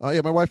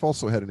 Yeah, my wife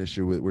also had an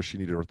issue where she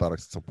needed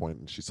orthotics at some point,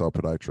 and she saw a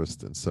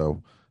podiatrist, and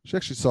so she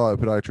actually saw a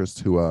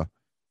podiatrist who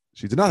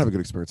she did not have a good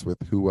experience with,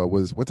 who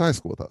went to high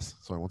school with us.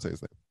 So I won't say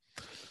his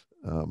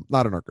name.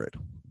 Not in our grade,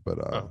 but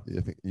I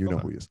think you know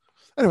who he is.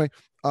 Anyway,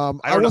 I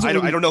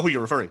don't know who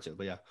you're referring to,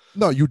 but yeah.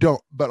 No, you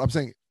don't. But I'm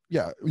saying,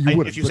 yeah, you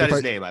would. If you said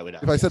his name, I would know.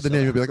 If I said the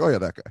name, you'd be like, oh yeah,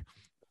 that guy.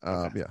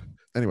 Okay. Yeah.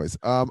 Anyways,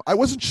 I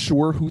wasn't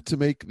sure who to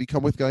make the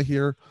come with guy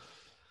here.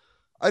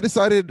 I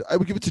decided I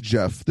would give it to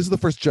Jeff. This is the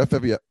first Jeff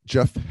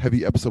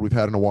heavy episode we've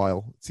had in a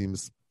while, it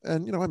seems.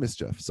 And, I miss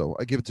Jeff, so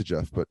I give it to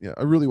Jeff. But, yeah,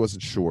 I really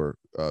wasn't sure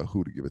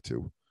who to give it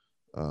to.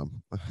 At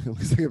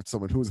least I gave it to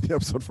someone who was in the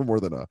episode for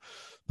more than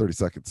 30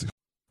 seconds.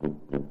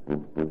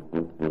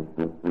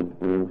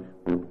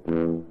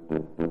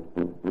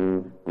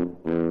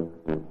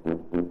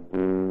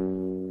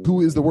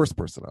 Who is the worst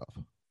person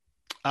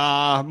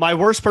of? My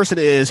worst person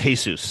is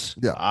Jesus.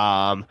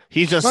 Yeah.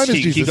 He just Mine is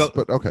Jesus,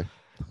 but okay.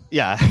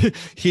 Yeah,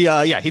 he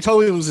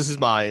totally loses his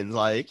mind.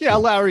 Like, yeah,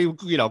 Larry,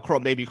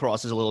 maybe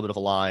crosses a little bit of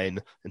a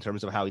line in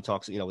terms of how he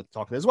talks, with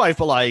talking to his wife,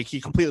 but like he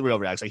completely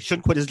overreacts. Like, he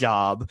shouldn't quit his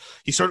job.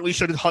 He certainly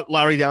shouldn't hunt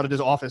Larry down in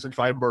his office and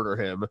try and murder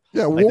him.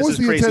 Yeah, like, what was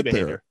the intent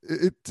there?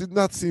 It did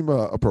not seem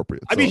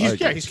appropriate. I mean,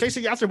 he's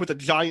chasing after him with a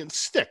giant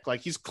stick.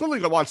 Like, he's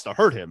clearly wants to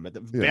hurt him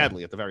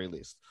badly at the very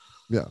least.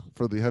 Yeah,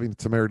 for having the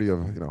temerity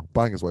of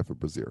buying his wife a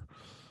brassiere.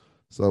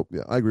 So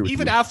yeah, I agree with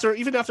even you.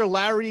 Even after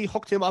Larry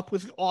hooked him up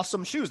with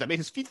awesome shoes that made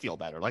his feet feel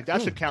better, like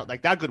that should count.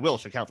 Like that goodwill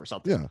should count for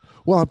something. Yeah.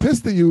 Well, I'm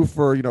pissed at you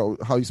for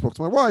how you spoke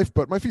to my wife,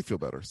 but my feet feel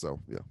better. So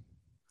yeah,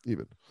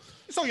 even.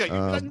 So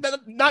yeah,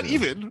 not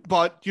even,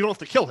 but you don't have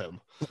to kill him.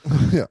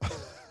 Yeah.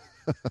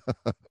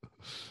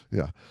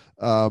 Yeah.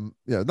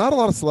 Yeah. Not a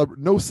lot of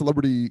no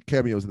celebrity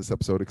cameos in this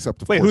episode,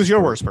 except wait, who's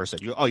your worst person?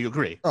 You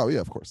agree? Oh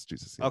yeah, of course,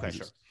 Jesus. Yeah, okay,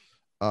 Jesus. Sure.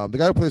 The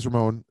guy who plays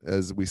Ramon,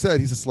 as we said,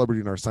 he's a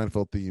celebrity in our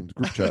Seinfeld themed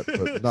group chat,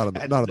 but not in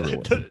the real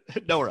one.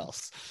 Nowhere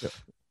else. Yeah.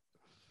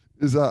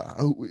 Is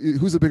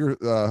who's a bigger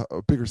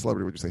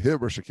celebrity? Would you say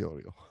him or Shaquille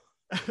O'Neal?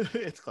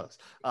 It's close.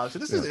 So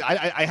this is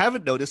I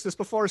haven't noticed this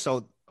before.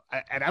 So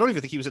and I don't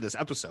even think he was in this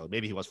episode.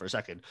 Maybe he was for a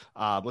second.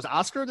 Was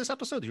Oscar in this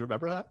episode? Do you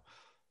remember that?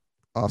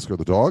 Oscar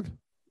the dog?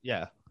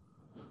 Yeah.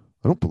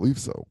 I don't believe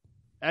so.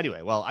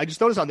 Anyway, well, I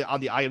just noticed on the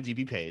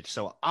IMDb page.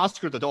 So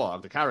Oscar the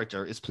dog, the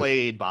character, is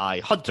played by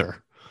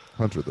Hunter.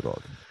 Hunter the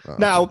dog.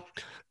 Now,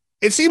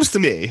 it seems to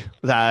me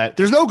that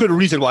there's no good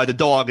reason why the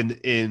dog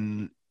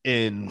in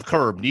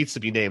Curb needs to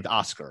be named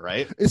Oscar,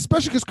 right?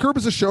 Especially because Curb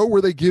is a show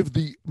where they give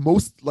the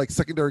most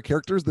secondary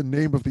characters the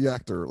name of the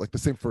actor, like the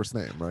same first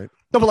name, right?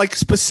 No, but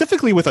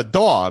specifically with a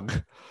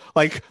dog,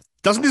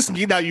 doesn't this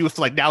mean that you've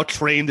now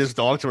trained this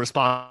dog to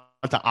respond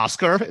to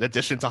Oscar in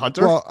addition to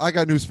Hunter? Well, I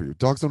got news for you.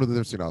 Dogs don't know the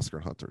difference between Oscar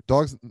and Hunter.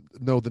 Dogs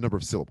know the number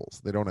of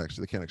syllables. They can't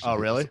actually. Oh,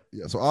 really?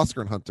 Yeah. So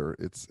Oscar and Hunter,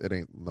 it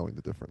ain't knowing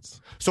the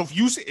difference. So if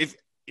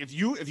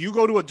you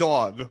go to a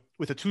dog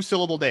with a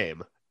 2-syllable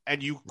name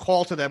and you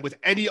call to them with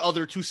any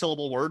other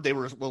 2-syllable word, they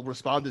will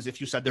respond as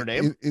if you said their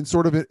name. In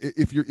sort of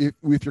if your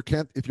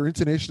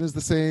intonation is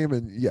the same,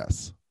 and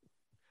yes,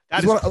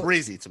 that is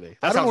crazy to me.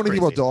 I don't know anything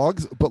about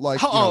dogs, but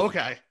like,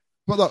 okay.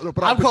 But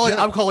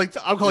I'm calling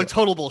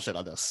total bullshit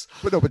on this.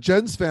 But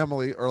Jen's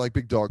family are like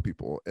big dog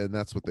people, and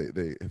that's what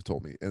they have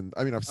told me. And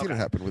I mean, I've seen it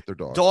happen with their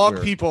dogs.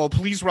 People,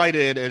 please write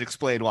in and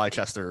explain why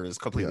Chester is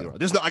completely wrong.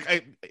 There's no,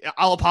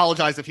 I'll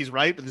apologize if he's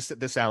right, but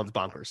this sounds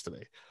bonkers to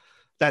me.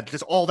 That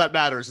just all that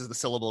matters is the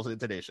syllables and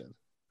intonation.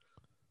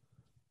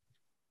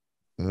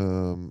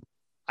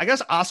 I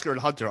guess Oscar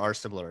and Hunter are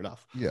similar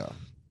enough. Yeah.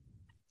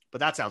 But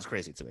that sounds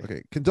crazy to me.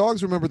 Okay. Can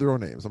dogs remember their own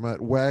names? I'm at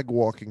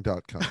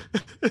wagwalking.com.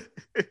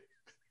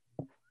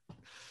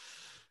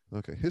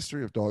 Okay.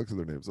 History of dogs and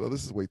their names. Oh,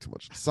 this is way too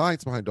much.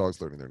 Science behind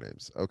dogs learning their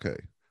names. Okay.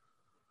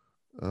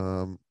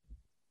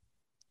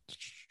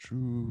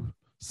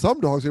 Some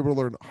dogs are able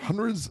to learn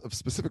hundreds of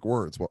specific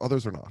words while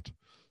others are not.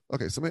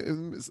 Okay. So,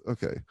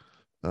 okay.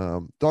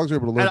 Dogs are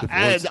able to learn different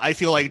words. And I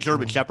feel like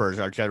German Shepherds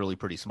are generally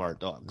pretty smart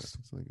dogs.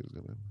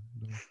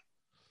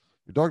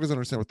 Your dog doesn't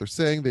understand what they're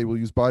saying. They will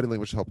use body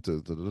language to help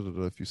to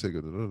if you say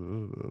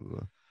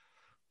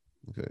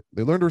okay.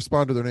 They learn to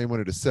respond to their name when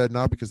it is said,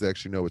 not because they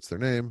actually know it's their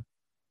name.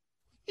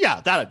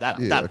 Yeah, that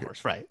okay. Of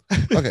course, right.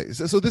 Okay,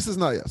 so this is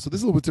not so this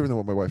is a little bit different than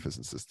what my wife has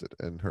insisted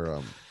and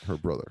her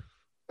brother.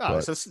 Oh,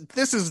 so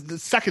this is the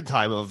second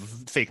time of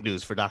fake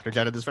news for Dr.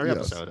 Jen in this very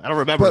episode. I don't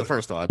remember the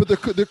first one. But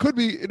there could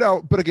be,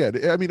 but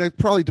again, I mean, it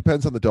probably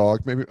depends on the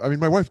dog. Maybe, I mean,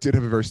 my wife did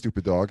have a very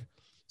stupid dog.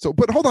 So,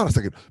 but hold on a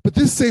second. But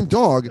this same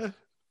dog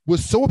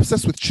was so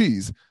obsessed with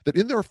cheese that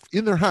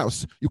in their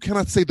house, you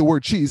cannot say the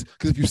word cheese,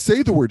 because if you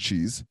say the word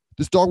cheese,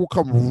 this dog will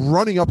come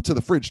running up to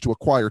the fridge to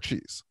acquire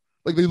cheese.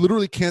 Like, they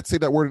literally can't say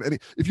that word in any.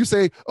 If you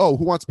say, "Oh,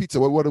 who wants pizza?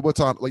 What's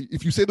on?" Like,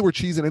 if you say the word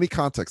cheese in any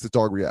context, the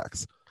dog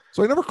reacts.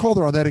 So I never called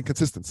her on that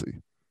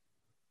inconsistency.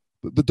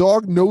 The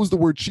dog knows the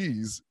word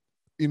cheese.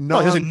 He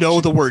doesn't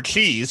know the word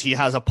cheese. He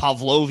has a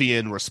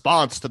Pavlovian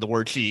response to the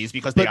word cheese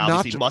because they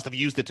obviously must have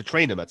used it to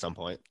train him at some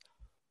point.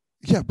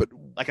 Yeah, but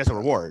like as a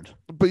reward.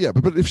 But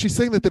if she's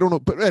saying that they don't know,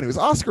 but anyways,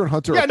 Oscar and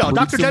Hunter. Yeah, no,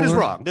 Dr. Jen is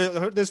wrong.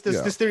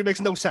 This theory makes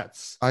no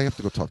sense. I have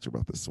to go talk to her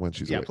about this when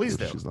she's awake. Please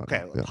do. She's not,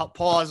 okay,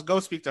 pause. Go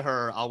speak to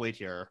her. I'll wait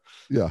here.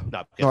 Yeah,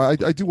 no, I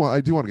do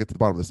want to get to the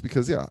bottom of this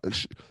because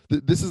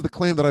this is the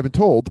claim that I've been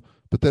told,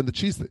 but then the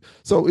cheese thing.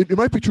 So it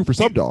might be true for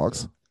some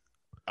dogs.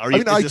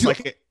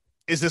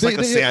 Is this like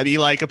a Sammy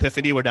like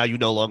epiphany where now you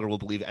no longer will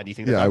believe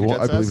anything that Dr. Jen says?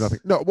 I believe nothing.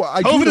 No, well,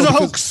 COVID is a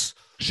hoax.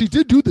 She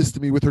did do this to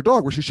me with her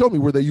dog, where she showed me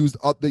where they used.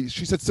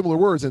 She said similar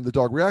words, and the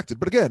dog reacted.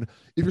 But again,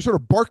 if you're sort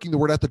of barking the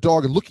word at the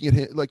dog and looking at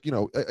him, like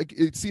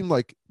it seemed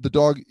like the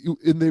dog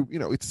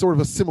it's sort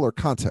of a similar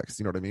context.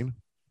 You know what I mean?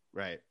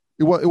 Right.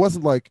 It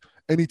wasn't like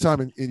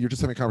anytime you're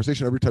just having a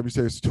conversation. Every time you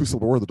say a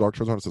 2-syllable word, the dog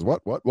turns around and says,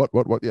 "What?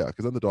 Yeah,"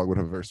 because then the dog would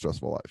have a very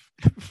stressful life.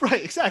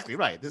 Right. Exactly.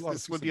 Right.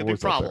 This would be a big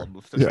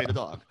problem to train a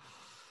dog.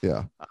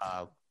 Yeah.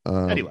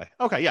 Anyway,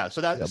 okay, yeah.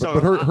 So that,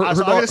 but her I'm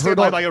going to stand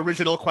by dog, my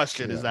original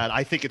question is that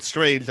I think it's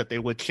strange that they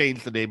would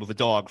change the name of a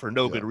dog for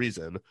no good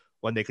reason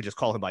when they could just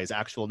call him by his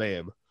actual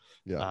name.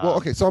 Yeah. Well,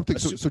 okay. So I'm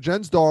thinking. So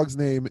Jen's dog's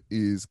name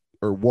is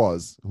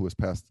who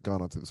has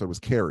gone on to. So it was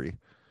Carrie,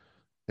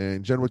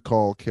 and Jen would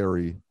call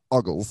Carrie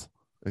Uggles,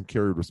 and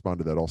Carrie would respond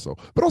to that also.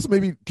 But also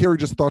maybe Carrie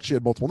just thought she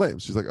had multiple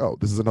names. She's like, oh,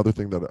 this is another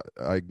thing that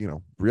I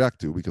react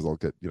to because I'll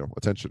get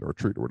attention or a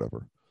treat or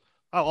whatever.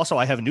 Oh, also,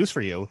 I have news for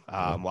you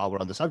while we're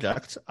on the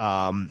subject.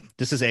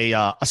 This is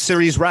a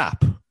series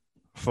wrap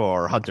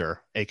for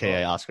Hunter,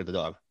 a.k.a. Oscar the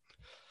dog.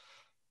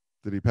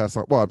 Did he pass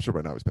on? Well, I'm sure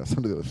by now he's passed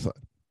on to the other side.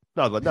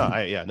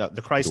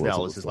 The Christ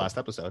Knell is his last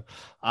episode.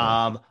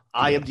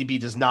 IMDb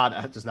does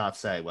not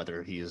say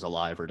whether he is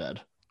alive or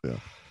dead. Yeah,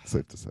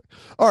 safe to say.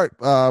 All right,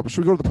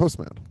 should we go to the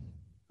postman?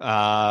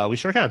 We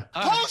sure can.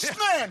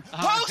 Postman,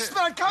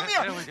 come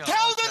here.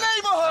 Tell the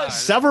neighborhood.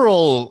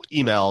 Several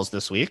emails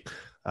this week.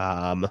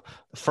 The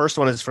first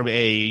one is from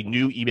a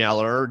new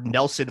emailer,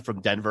 Nelson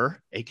from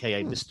Denver,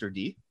 aka Mr.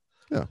 D.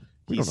 Yeah.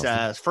 He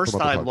says, first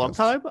time, long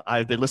time.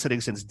 I've been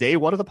listening since day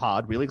one of the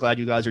pod. Really glad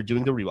you guys are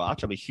doing the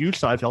rewatch. I'm a huge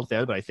Seinfeld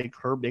fan, but I think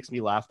Herb makes me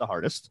laugh the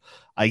hardest.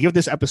 I give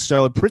this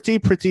episode pretty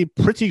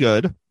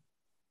good.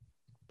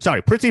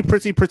 Sorry, pretty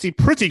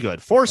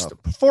good.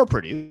 Four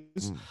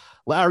pretties.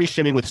 Larry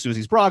shimming with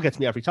Susie's bra gets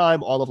me every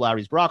time. All of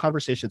Larry's bra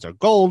conversations are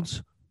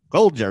gold.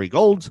 Gold, Jerry,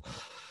 gold.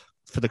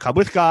 For the come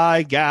with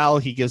guy, gal,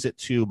 he gives it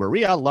to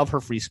Maria. Love her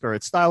free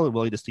spirit style and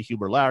willingness to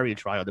humor Larry and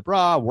try on the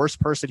bra.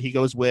 Worst person he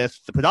goes with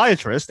the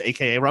podiatrist,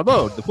 a.k.a.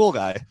 Ramon, the pool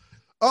guy.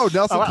 Oh,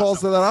 Nelson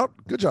calls that out?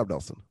 Good job,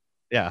 Nelson.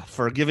 Yeah,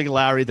 for giving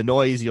Larry the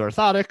noisy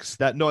orthotics.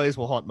 That noise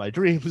will haunt my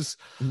dreams.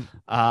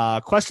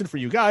 Question for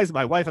you guys.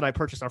 My wife and I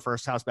purchased our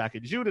first house back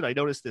in June, and I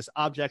noticed this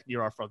object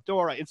near our front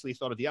door. I instantly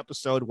thought of the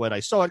episode when I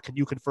saw it. Can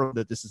you confirm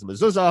that this is a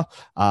mezuzah?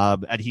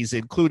 And he's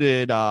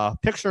included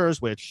pictures,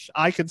 which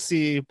I can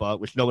see, but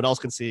which no one else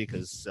can see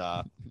because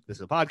this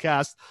is a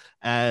podcast.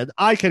 And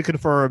I can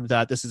confirm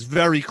that this is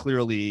very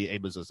clearly a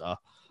mezuzah.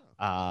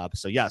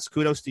 So yes,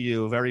 kudos to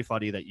you. Very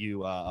funny that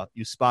you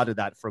spotted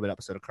that from an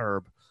episode of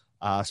Curb.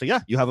 So yeah,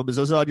 you have a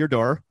mezuzah on your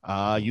door.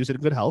 Use it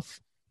in good health.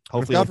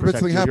 Hopefully, if God forbid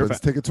something happens,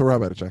 take it to a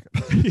rabbi to check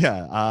it.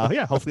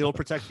 yeah. Hopefully, it'll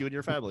protect you and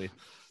your family.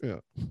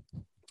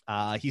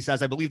 Yeah. He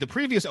says, I believe the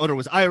previous owner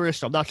was Irish.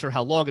 So I'm not sure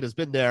how long it has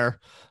been there.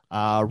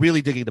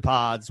 Really digging the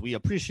pods. We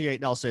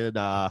appreciate Nelson.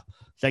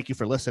 Thank you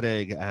for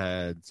listening,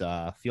 and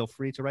feel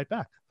free to write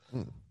back.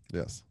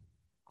 Yes.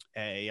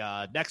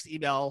 A next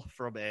email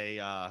from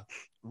a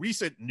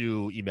recent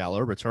new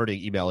emailer,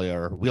 returning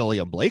emailer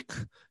William Blake.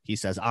 He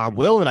says, I'm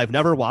Will, and I've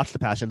never watched The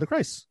Passion of the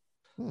Christ.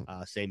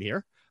 Same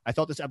here. I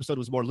thought this episode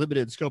was more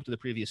limited in scope to the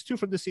previous two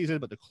from this season,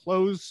 but the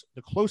close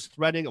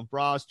threading of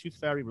bras, tooth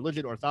fairy,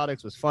 religion,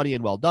 orthotics was funny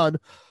and well done.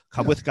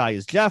 Come with guy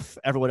is Jeff.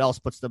 Everyone else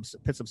pits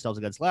themselves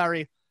against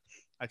Larry.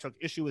 I took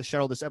issue with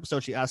Cheryl this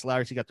episode. She asked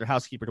Larry to get their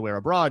housekeeper to wear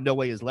a bra. No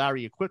way is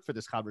Larry equipped for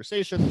this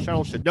conversation.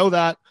 Cheryl should know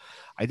that.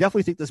 I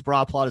definitely think this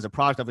bra plot is a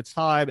product of its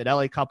time. An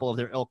LA couple of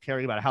their ilk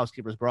caring about a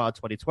housekeeper's bra in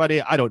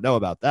 2020. I don't know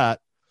about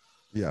that.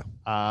 Yeah.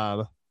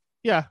 That's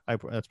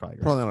probably right.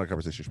 Probably not a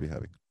conversation you should be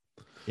having.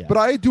 Yeah. But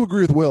I do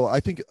agree with Will.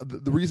 I think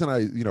the reason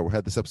I,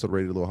 had this episode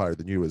rated a little higher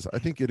than you is I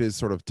think it is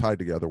sort of tied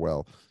together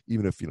well,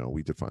 even if,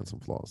 we did find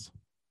some flaws.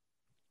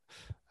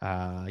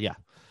 Yeah.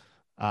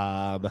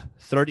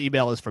 Third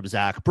email is from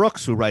Zach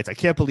Brooks, who writes, I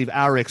can't believe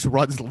Alex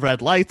runs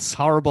red lights.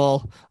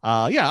 Horrible.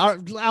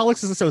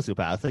 Alex is a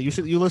sociopath.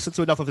 You listen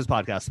to enough of his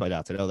podcasts by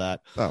now to know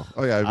that. Oh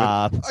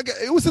yeah.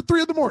 It was at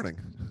 3 a.m.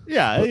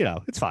 Yeah,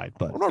 it's fine.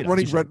 But I'm not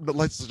running red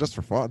lights just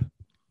for fun.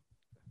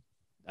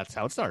 That's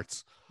how it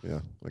starts. Yeah,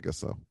 I guess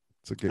so.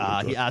 It's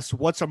a he asks,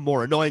 what's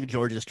more annoying,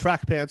 George's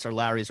track pants or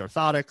Larry's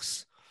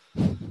orthotics?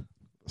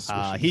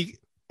 He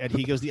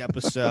gives the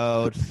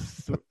episode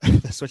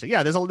switching.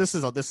 Yeah, this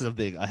is a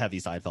heavy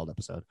Seinfeld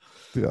episode.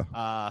 Yeah.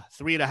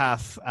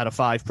 3.5 out of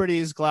 5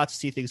 pretties. Glad to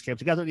see things came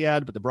together in the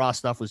end, but the bra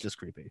stuff was just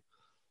creepy.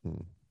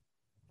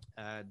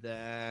 And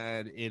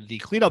then in the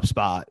cleanup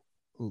spot,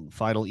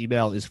 final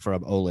email is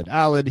from Olin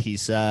Allen. He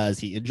says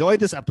he enjoyed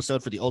this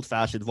episode for the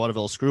old-fashioned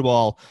vaudeville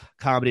screwball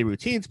comedy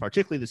routines,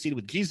 particularly the scene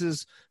with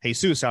Jesus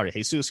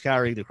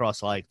carrying the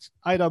cross-liked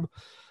item.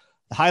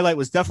 The highlight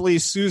was definitely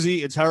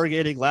Susie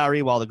interrogating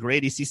Larry while the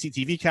grainy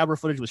CCTV camera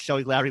footage was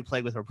showing Larry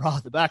playing with her bra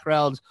in the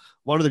background.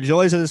 One of the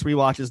joys of this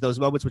rewatch is those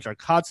moments which are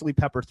constantly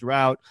peppered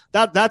throughout.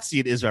 That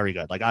scene is very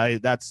good.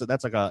 Like that's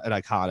like an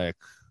iconic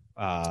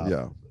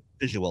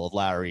visual of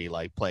Larry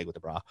like playing with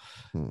the bra.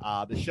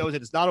 It shows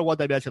that it's not a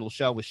one-dimensional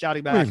show with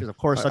shouting matches. Of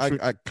course,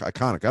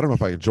 iconic. I don't know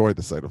if I enjoyed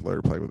the sight of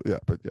Larry playing with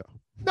it. Yeah.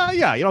 No,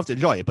 yeah, you don't have to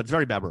enjoy it, but it's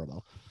very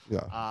memorable.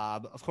 Yeah.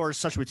 Of course,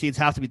 such routines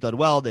have to be done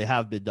well. They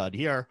have been done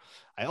here.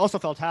 I also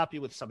felt happy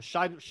with some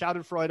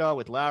Schadenfreude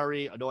with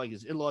Larry annoying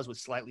his in-laws with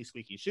slightly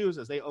squeaky shoes,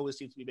 as they always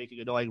seem to be making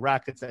annoying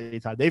rackets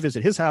anytime they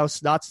visit his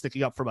house, not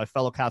sticking up for my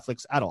fellow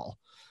Catholics at all.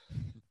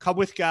 Come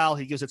with Gal.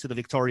 He gives it to the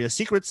Victoria's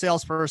Secret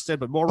salesperson,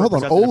 but more. Hold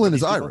on, Olin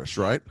is Irish,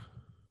 right?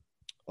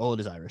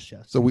 Olin is Irish,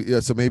 yes.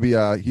 So maybe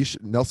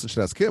Nelson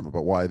should ask him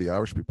about why the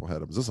Irish people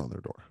had mezuzah on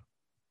their door.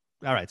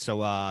 All right,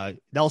 so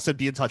Nelson,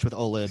 be in touch with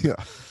Olin. Yeah.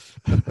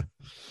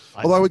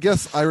 Although I would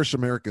guess Irish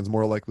Americans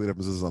more likely to have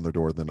mezuzahs on their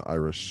door than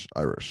Irish.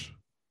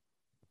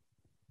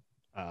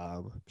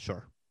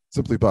 Sure.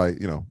 Simply by by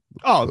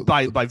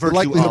virtue the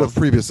likelihood of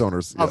previous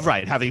owners of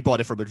right having bought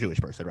it from a Jewish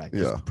person, right?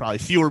 There's probably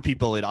fewer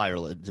people in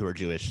Ireland who are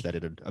Jewish than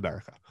in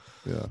America.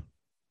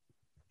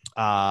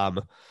 Yeah.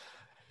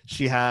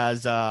 She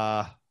has.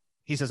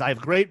 He says, I have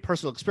great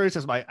personal experience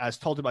as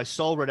told in my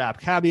Soul Renap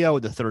cameo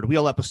in the third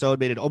wheel episode,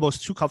 made it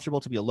almost too comfortable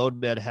to be a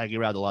lone man hanging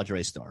around the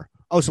lingerie store.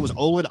 Oh, so was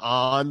Olin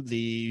on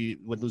the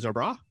When Lose Our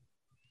Bra?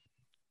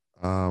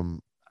 I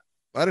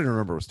didn't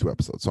remember it was 2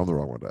 episodes, so I'm the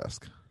wrong one to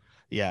ask.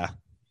 Yeah.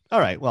 All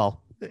right.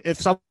 Well, if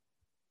someone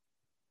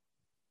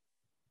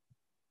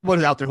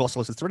is out there who also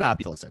listens to Renap,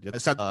 people listen.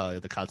 It's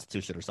the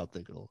Constitution or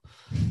something.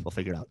 We'll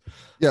figure it out.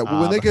 Yeah,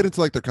 well, when they get into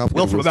like their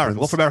complicated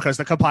Will from America is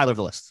the compiler of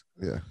the list.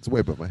 Yeah, it's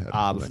way above my head.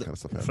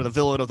 For the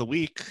villain of the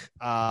week,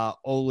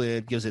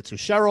 Olin gives it to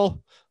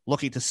Cheryl,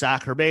 looking to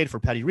sack her maid for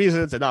petty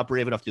reasons and not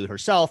brave enough to do it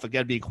herself.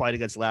 Again, being quiet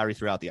against Larry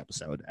throughout the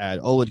episode. And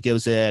Olin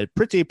gives it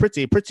pretty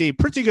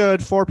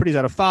good. 4 pretties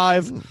out of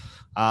 5.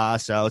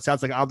 So it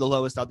sounds like I'm the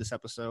lowest on this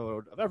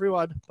episode of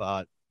everyone,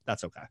 but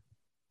that's okay.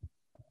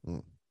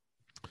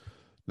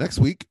 Next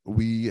week,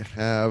 we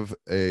have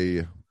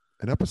an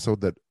episode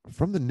that,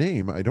 from the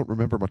name, I don't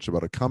remember much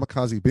about, a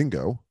kamikaze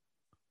bingo.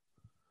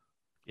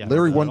 Yeah,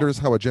 Larry wonders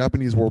how a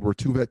Japanese World War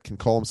II vet can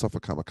call himself a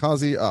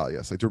kamikaze.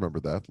 Yes, I do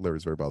remember that.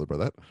 Larry's very bothered by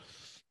that.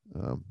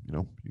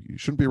 You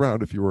shouldn't be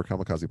around if you were a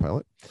kamikaze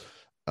pilot.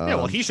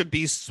 He should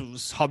be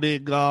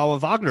humming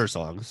Wagner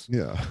songs.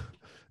 Yeah.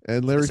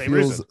 And Larry same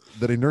feels reason.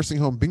 that a nursing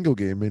home bingo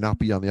game may not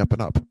be on the up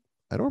and up.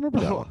 I don't remember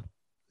that one.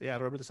 Yeah, I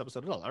don't remember this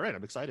episode at all. All right,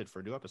 I'm excited for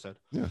a new episode.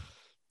 If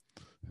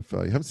you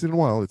haven't seen it in a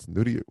while, it's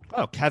new to you.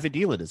 Oh, Kevin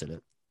Nealon is in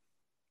it.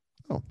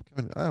 Oh,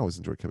 I always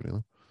enjoy Kevin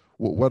Nealon.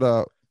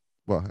 Well,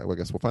 I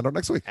guess we'll find out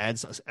next week. And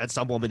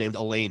some woman named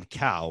Elaine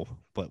Cow,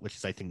 but which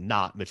is, I think,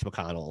 not Mitch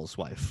McConnell's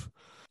wife.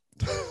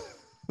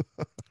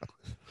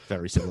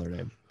 Very similar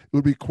name. It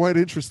would be quite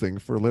interesting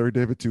for Larry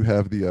David to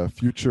have the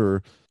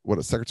future,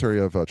 Secretary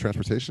of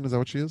Transportation? Is that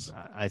what she is?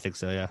 I think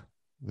so, yeah.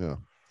 Yeah.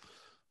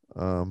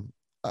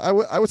 I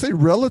would say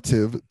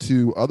relative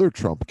to other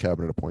Trump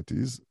cabinet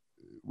appointees,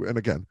 and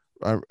again,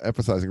 I'm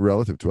emphasizing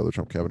relative to other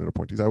Trump cabinet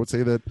appointees, I would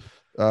say that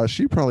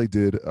she probably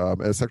did,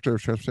 as Secretary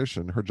of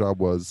Transportation, her job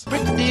was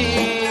Pretty good.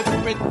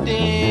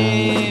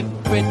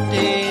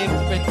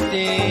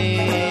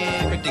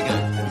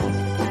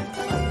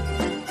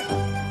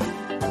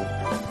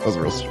 that was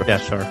a real stretch. Yeah,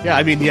 sure. Yeah,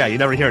 I mean, yeah, you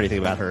never hear anything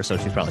about her, so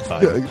she's probably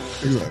fine. Yeah,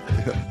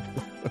 exactly.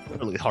 Yeah.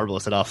 Really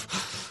harmless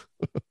enough.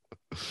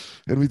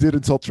 And we did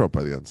insult Trump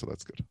by the end, so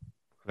that's good.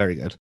 Very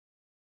good.